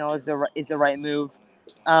think Snell is the right move.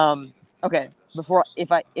 Okay. Before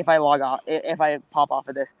if I log off, if I pop off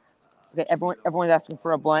of this, okay. Everyone's asking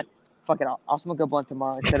for a blunt. Fuck it. I'll smoke a blunt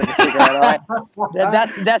tomorrow instead of a cigarette. All right.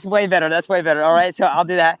 That's way better. That's way better. All right. So I'll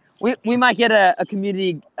do that. We might get a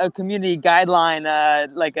community guideline, I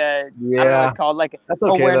don't know what it's called, like that's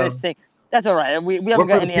okay, awareness though. thing. That's all right. We haven't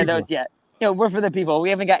got any of those yet. We're for the people. We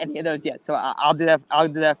haven't got any of those yet. So I'll do that. I'll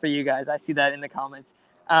do that for you guys. I see that in the comments.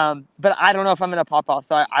 But I don't know if I'm gonna pop off.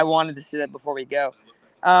 So I wanted to see that before we go.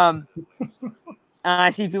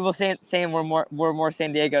 I see people saying we're more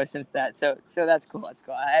San Diego since that. So that's cool. That's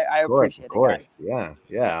cool. I appreciate it, guys.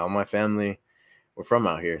 Yeah. All my family, we're from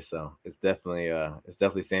out here, so it's definitely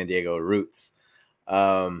San Diego roots.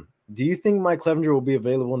 Do you think Mike Clevenger will be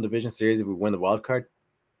available in Division Series if we win the wild card?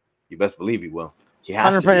 You best believe he will. He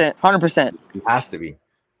has 100%. 100%. He has to be.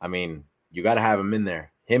 I mean, you got to have him in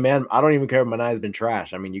there. Him, man. I don't even care if Manai's been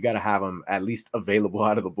trash. I mean, you got to have him at least available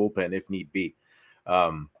out of the bullpen if need be.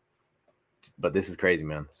 But this is crazy,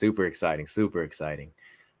 man. Super exciting.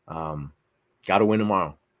 Got to win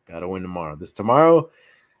tomorrow. This tomorrow,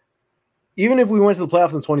 even if we went to the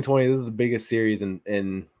playoffs in 2020, this is the biggest series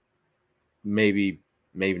in maybe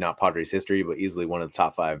not Padres history, but easily one of the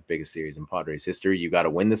top 5 biggest series in Padres history. You got to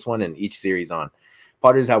win this one, and each series on.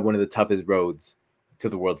 Padres have one of the toughest roads to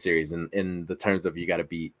the World Series in the terms of you got to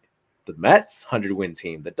beat the Mets 100-win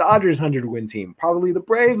team, the Dodgers 100-win team, probably the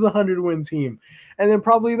Braves 100-win team, and then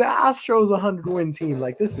probably the Astros 100-win team.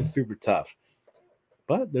 Like, this is super tough.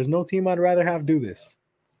 But there's no team I'd rather have do this.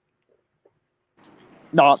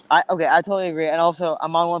 No, I totally agree. And also,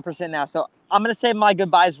 I'm on 1% now, so I'm gonna say my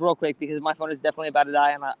goodbyes real quick because my phone is definitely about to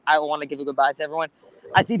die, and I want to give a goodbye to everyone.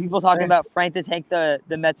 I see people talking about Frank the Tank, the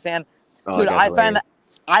Mets fan. Dude, I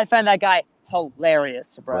find that guy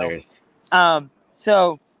hilarious, bro. Hilarious.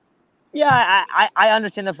 So yeah, I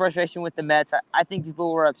understand the frustration with the Mets. I think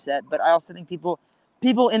people were upset, but I also think people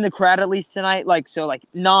in the crowd, at least tonight, like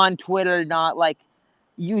non-Twitter, not like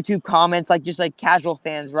YouTube comments, like just like casual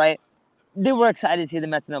fans, right? They were excited to see the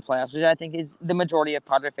Mets in the playoffs, which I think is the majority of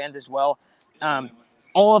Padre fans as well.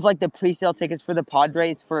 All of like the pre-sale tickets for the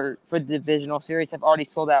Padres for the divisional series have already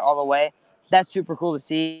sold out all the way. That's super cool to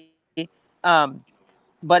see.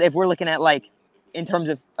 But if we're looking at like in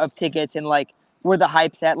terms of tickets and like where the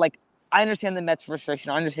hype's at, like I understand the Mets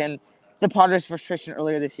frustration. I understand the Padres frustration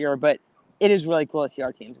earlier this year, but it is really cool to see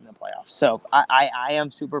our teams in the playoffs. So I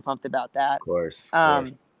am super pumped about that. Of course.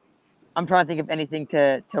 I'm trying to think of anything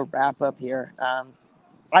to wrap up here.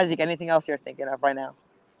 Isaac, anything else you're thinking of right now?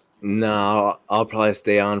 No, I'll probably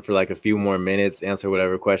stay on for like a few more minutes, answer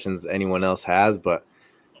whatever questions anyone else has. But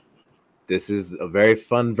this is a very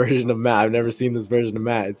fun version of Matt. I've never seen this version of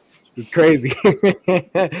Matt. It's crazy.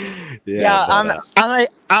 Yeah, but,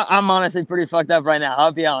 I'm honestly pretty fucked up right now.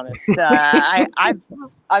 I'll be honest.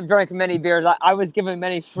 I've drank many beers. I was given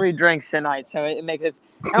many free drinks tonight, so it makes it.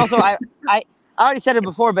 And also, I already said it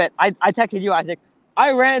before, but I texted you, Isaac.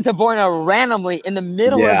 I ran into Borna randomly in the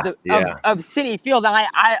middle of Citi Field, and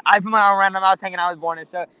I put my arm around him. I was hanging out with Borna,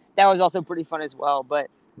 so that was also pretty fun as well. But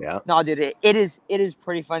yeah, no, dude, it is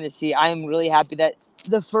pretty fun to see. I am really happy that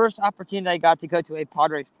the first opportunity I got to go to a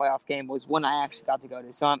Padres playoff game was one I actually got to go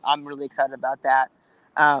to. So I'm really excited about that.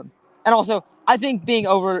 And also, I think being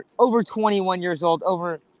over 21 years old,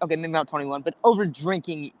 okay, maybe not 21, but over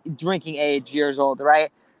drinking age years old, right?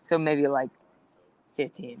 So maybe like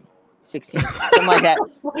 15, 16, something like that.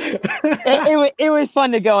 It was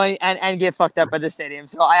fun to go and get fucked up at the stadium.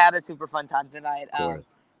 So I had a super fun time tonight. of course.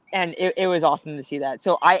 And it was awesome to see that.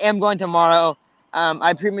 So I am going tomorrow.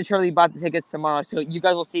 I prematurely bought the tickets tomorrow, so you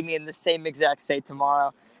guys will see me in the same exact state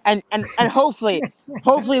tomorrow. And hopefully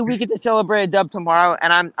we get to celebrate a dub tomorrow.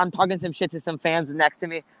 And I'm talking some shit to some fans next to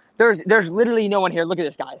me. There's literally no one here. Look at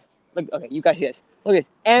this, guys. Look, okay, you guys see this. Look at this,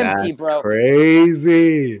 empty, That's bro.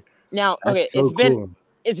 Crazy. Now, That's okay, so cool.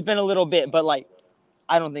 it's been a little bit, but like,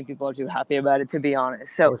 I don't think people are too happy about it, to be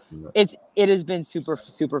honest. So it has been super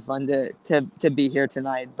fun to be here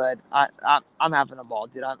tonight. But I'm having a ball,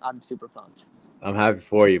 dude. I'm super pumped. I'm happy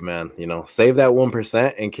for you, man. You know, save that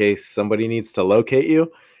 1% in case somebody needs to locate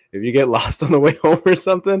you if you get lost on the way home or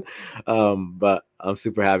something. But I'm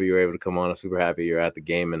super happy you were able to come on. I'm super happy you're at the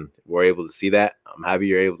game and we're able to see that. I'm happy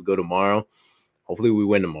you're able to go tomorrow. Hopefully we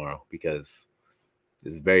win tomorrow because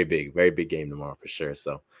it's a very big game tomorrow for sure.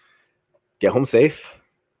 So get home safe.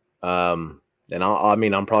 And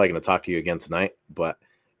I'm probably going to talk to you again tonight, but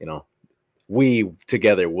you know, we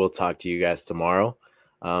together will talk to you guys tomorrow.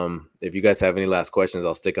 If you guys have any last questions,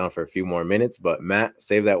 I'll stick on for a few more minutes, but Matt,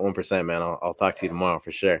 save that 1%, man. I'll talk to you tomorrow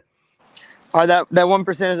for sure. All right, that 1%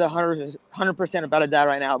 is 100% about to die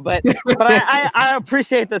right now, but I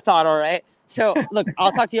appreciate the thought. All right. So look,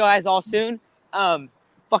 I'll talk to you guys all soon.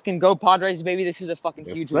 Fucking go Padres, baby. This is a fucking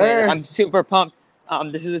huge win. I'm super pumped.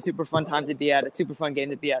 This is a super fun time to be at, a super fun game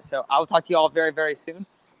to be at. So I will talk to you all very, very soon,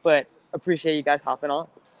 but appreciate you guys hopping on.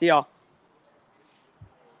 See y'all.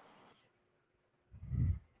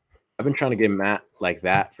 I've been trying to get Matt like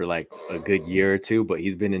that for like a good year or two, but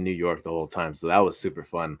he's been in New York the whole time. So that was super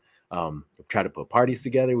fun. We've tried to put parties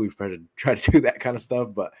together. We've tried to do that kind of stuff,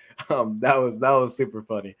 but that was super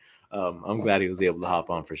funny. I'm glad he was able to hop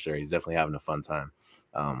on for sure. He's definitely having a fun time.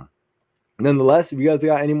 Nonetheless, if you guys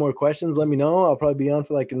got any more questions, let me know. I'll probably be on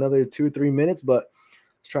for like another 2 or 3 minutes, but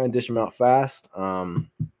let's try and dish them out fast.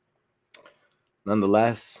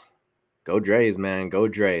 Nonetheless, go Drays, man. Go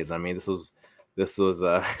Drays. I mean, this was this was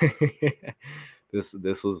a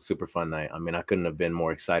super fun night. I mean, I couldn't have been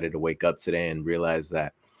more excited to wake up today and realize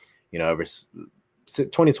that, you know,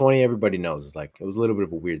 2020, everybody knows it's like it was a little bit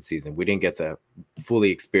of a weird season. We didn't get to fully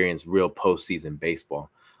experience real postseason baseball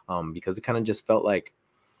because it kind of just felt like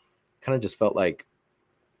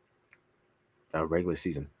a regular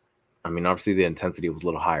season. I mean, obviously the intensity was a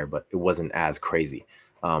little higher, but it wasn't as crazy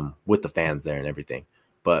with the fans there and everything.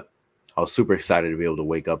 But I was super excited to be able to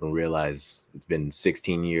wake up and realize it's been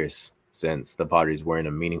 16 years since the Padres were in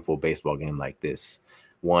a meaningful baseball game like this.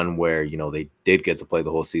 One where, you know, they did get to play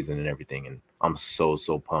the whole season and everything. And I'm so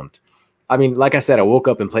pumped. I mean, like I said, I woke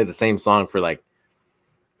up and played the same song for like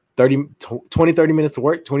 30 minutes to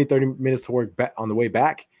work, 30 minutes to work back on the way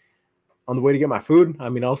back, on the way to get my food. I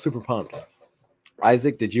mean, I was super pumped.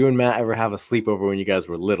 Isaac, did you and Matt ever have a sleepover when you guys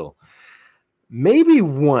were little? Maybe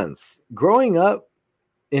once. Growing up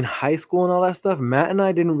in high school and all that stuff, Matt and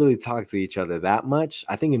I didn't really talk to each other that much.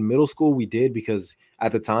 I think in middle school we did because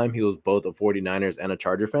at the time he was both a 49ers and a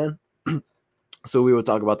Charger fan. So we would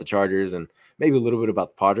talk about the Chargers and maybe a little bit about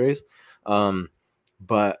the Padres.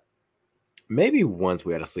 But maybe once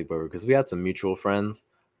we had a sleepover because we had some mutual friends,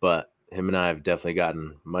 but him and I have definitely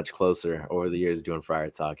gotten much closer over the years doing Friar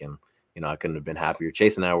Talk. And, you know, I couldn't have been happier.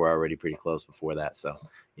 Chase and I were already pretty close before that. So,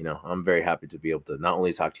 you know, I'm very happy to be able to not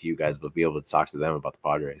only talk to you guys, but be able to talk to them about the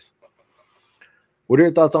Padres. What are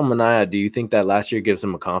your thoughts on Manaea? Do you think that last year gives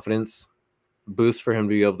him a confidence boost for him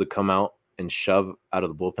to be able to come out and shove out of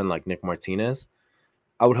the bullpen like Nick Martinez?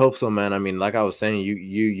 I would hope so, man. I mean, like I was saying,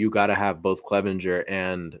 you got to have both Clevinger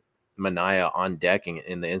and Manaea on deck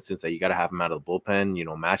in the instance that you got to have him out of the bullpen, you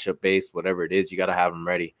know, matchup based, whatever it is, you got to have him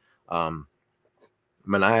ready.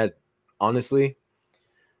 Manaea, honestly,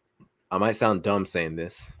 I might sound dumb saying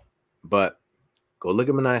this, but go look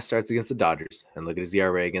at Manaea starts against the Dodgers and look at his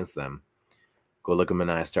ERA against them. go look at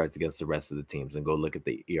Manaea starts against the rest of the teams and go look at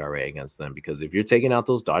the ERA against them. Because if you're taking out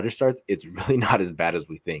those Dodger starts, it's really not as bad as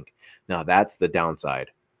we think. Now, that's the downside.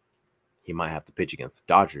 He might have to pitch against the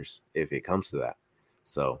Dodgers if it comes to that.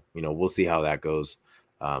 So, we'll see how that goes.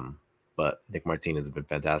 But Nick Martinez has been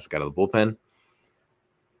fantastic out of the bullpen.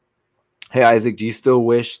 Hey, Isaac, do you still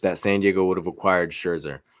wish that San Diego would have acquired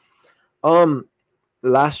Scherzer?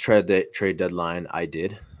 Last trade deadline, I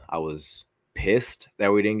did. I was pissed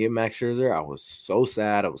that we didn't get Max Scherzer. I was so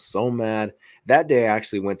sad. I was so mad. That day, I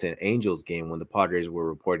actually went to an Angels game when the Padres were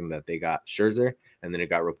reporting that they got Scherzer, and then it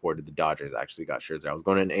got reported the Dodgers actually got Scherzer. I was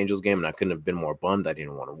going to an Angels game, and I couldn't have been more bummed. I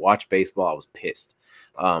didn't want to watch baseball. I was pissed.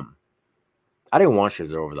 I didn't want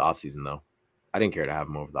Scherzer over the offseason, though. I didn't care to have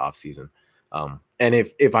him over the offseason. And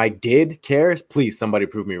if I did care, please, somebody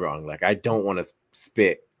prove me wrong. Like, I don't want to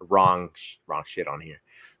spit wrong shit on here.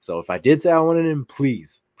 So if I did say I wanted him,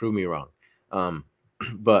 please prove me wrong.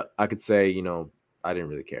 But I could say, I didn't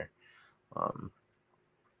really care.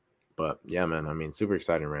 But yeah, man, I mean, super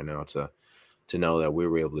exciting right now to know that we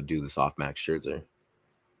were able to do this off Max Scherzer.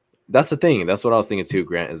 That's the thing. That's what I was thinking too,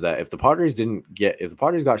 Grant, is that if the Padres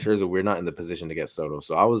got Scherzer, we're not in the position to get Soto.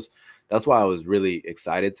 So that's why I was really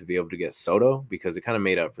excited to be able to get Soto, because it kind of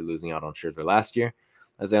made up for losing out on Scherzer last year.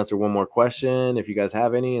 Let's answer one more question if you guys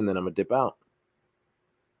have any, and then I'm gonna dip out.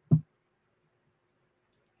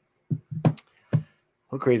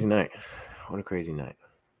 What a crazy night. What a crazy night.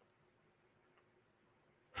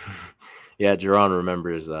 Yeah, Jaron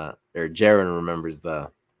remembers Jaron remembers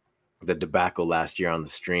the debacle last year on the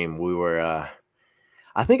stream. We were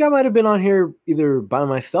I think I might have been on here either by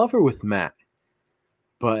myself or with Matt,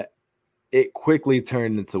 but it quickly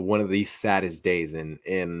turned into one of the saddest days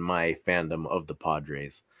in my fandom of the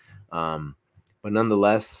Padres. But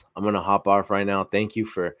nonetheless, I'm going to hop off right now. Thank you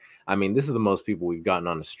this is the most people we've gotten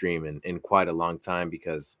on the stream in quite a long time,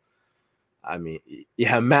 because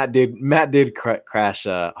Matt did crash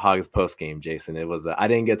Hogs post game, Jason. It was I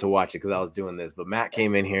didn't get to watch it because I was doing this, but Matt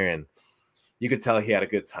came in here and you could tell he had a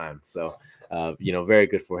good time. So, very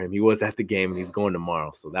good for him. He was at the game and he's going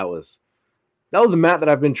tomorrow. So that was a Matt that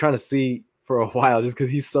I've been trying to see for a while, just because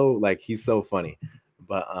he's so funny.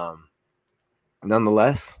 But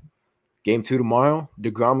nonetheless, Game 2 tomorrow,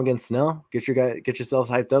 DeGrom against Snell. Get yourselves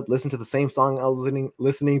hyped up. Listen to the same song I was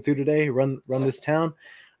listening to today. Run this town.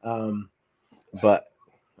 But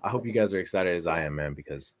I hope you guys are excited as I am, man,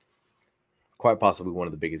 because quite possibly one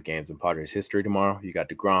of the biggest games in Padres history tomorrow. You got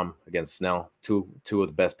DeGrom against Snell, two of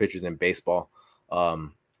the best pitchers in baseball.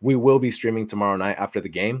 We will be streaming tomorrow night after the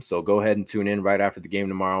game, so go ahead and tune in right after the game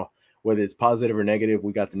tomorrow. Whether it's positive or negative,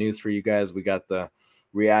 we got the news for you guys. We got the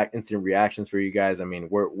instant reactions for you guys. I mean,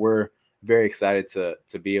 we're very excited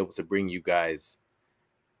to be able to bring you guys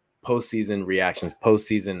postseason reactions,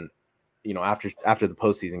 postseason, after the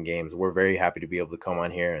postseason games. We're very happy to be able to come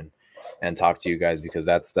on here and talk to you guys, because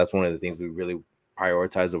that's one of the things we really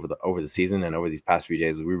prioritize over the season and over these past few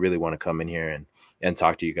days. We really want to come in here and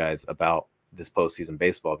talk to you guys about this postseason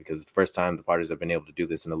baseball, because it's the first time the Padres have been able to do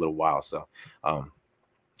this in a little while. So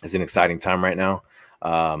it's an exciting time right now.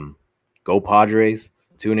 Go Padres.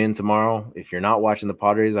 Tune in tomorrow. If you're not watching the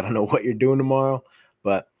Padres, I don't know what you're doing tomorrow,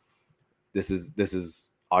 but this is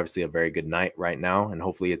obviously a very good night right now, and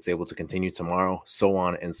hopefully it's able to continue tomorrow, so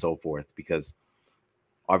on and so forth, because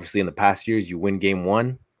obviously in the past years, you win game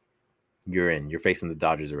 1, you're facing the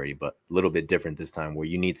Dodgers already, but a little bit different this time, where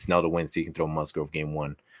you need Snell to win so you can throw Musgrove game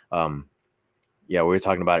 1. We were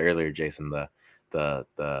talking about it earlier, Jason, the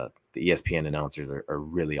ESPN announcers are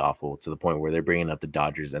really awful, to the point where they're bringing up the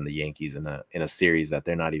Dodgers and the Yankees in a series that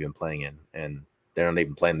they're not even playing in, and they're not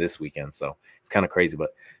even playing this weekend. So it's kind of crazy,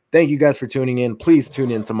 but thank you guys for tuning in. Please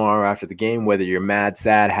tune in tomorrow after the game, whether you're mad,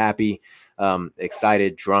 sad, happy,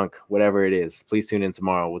 excited, drunk, whatever it is. Please tune in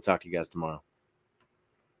tomorrow. We'll talk to you guys tomorrow.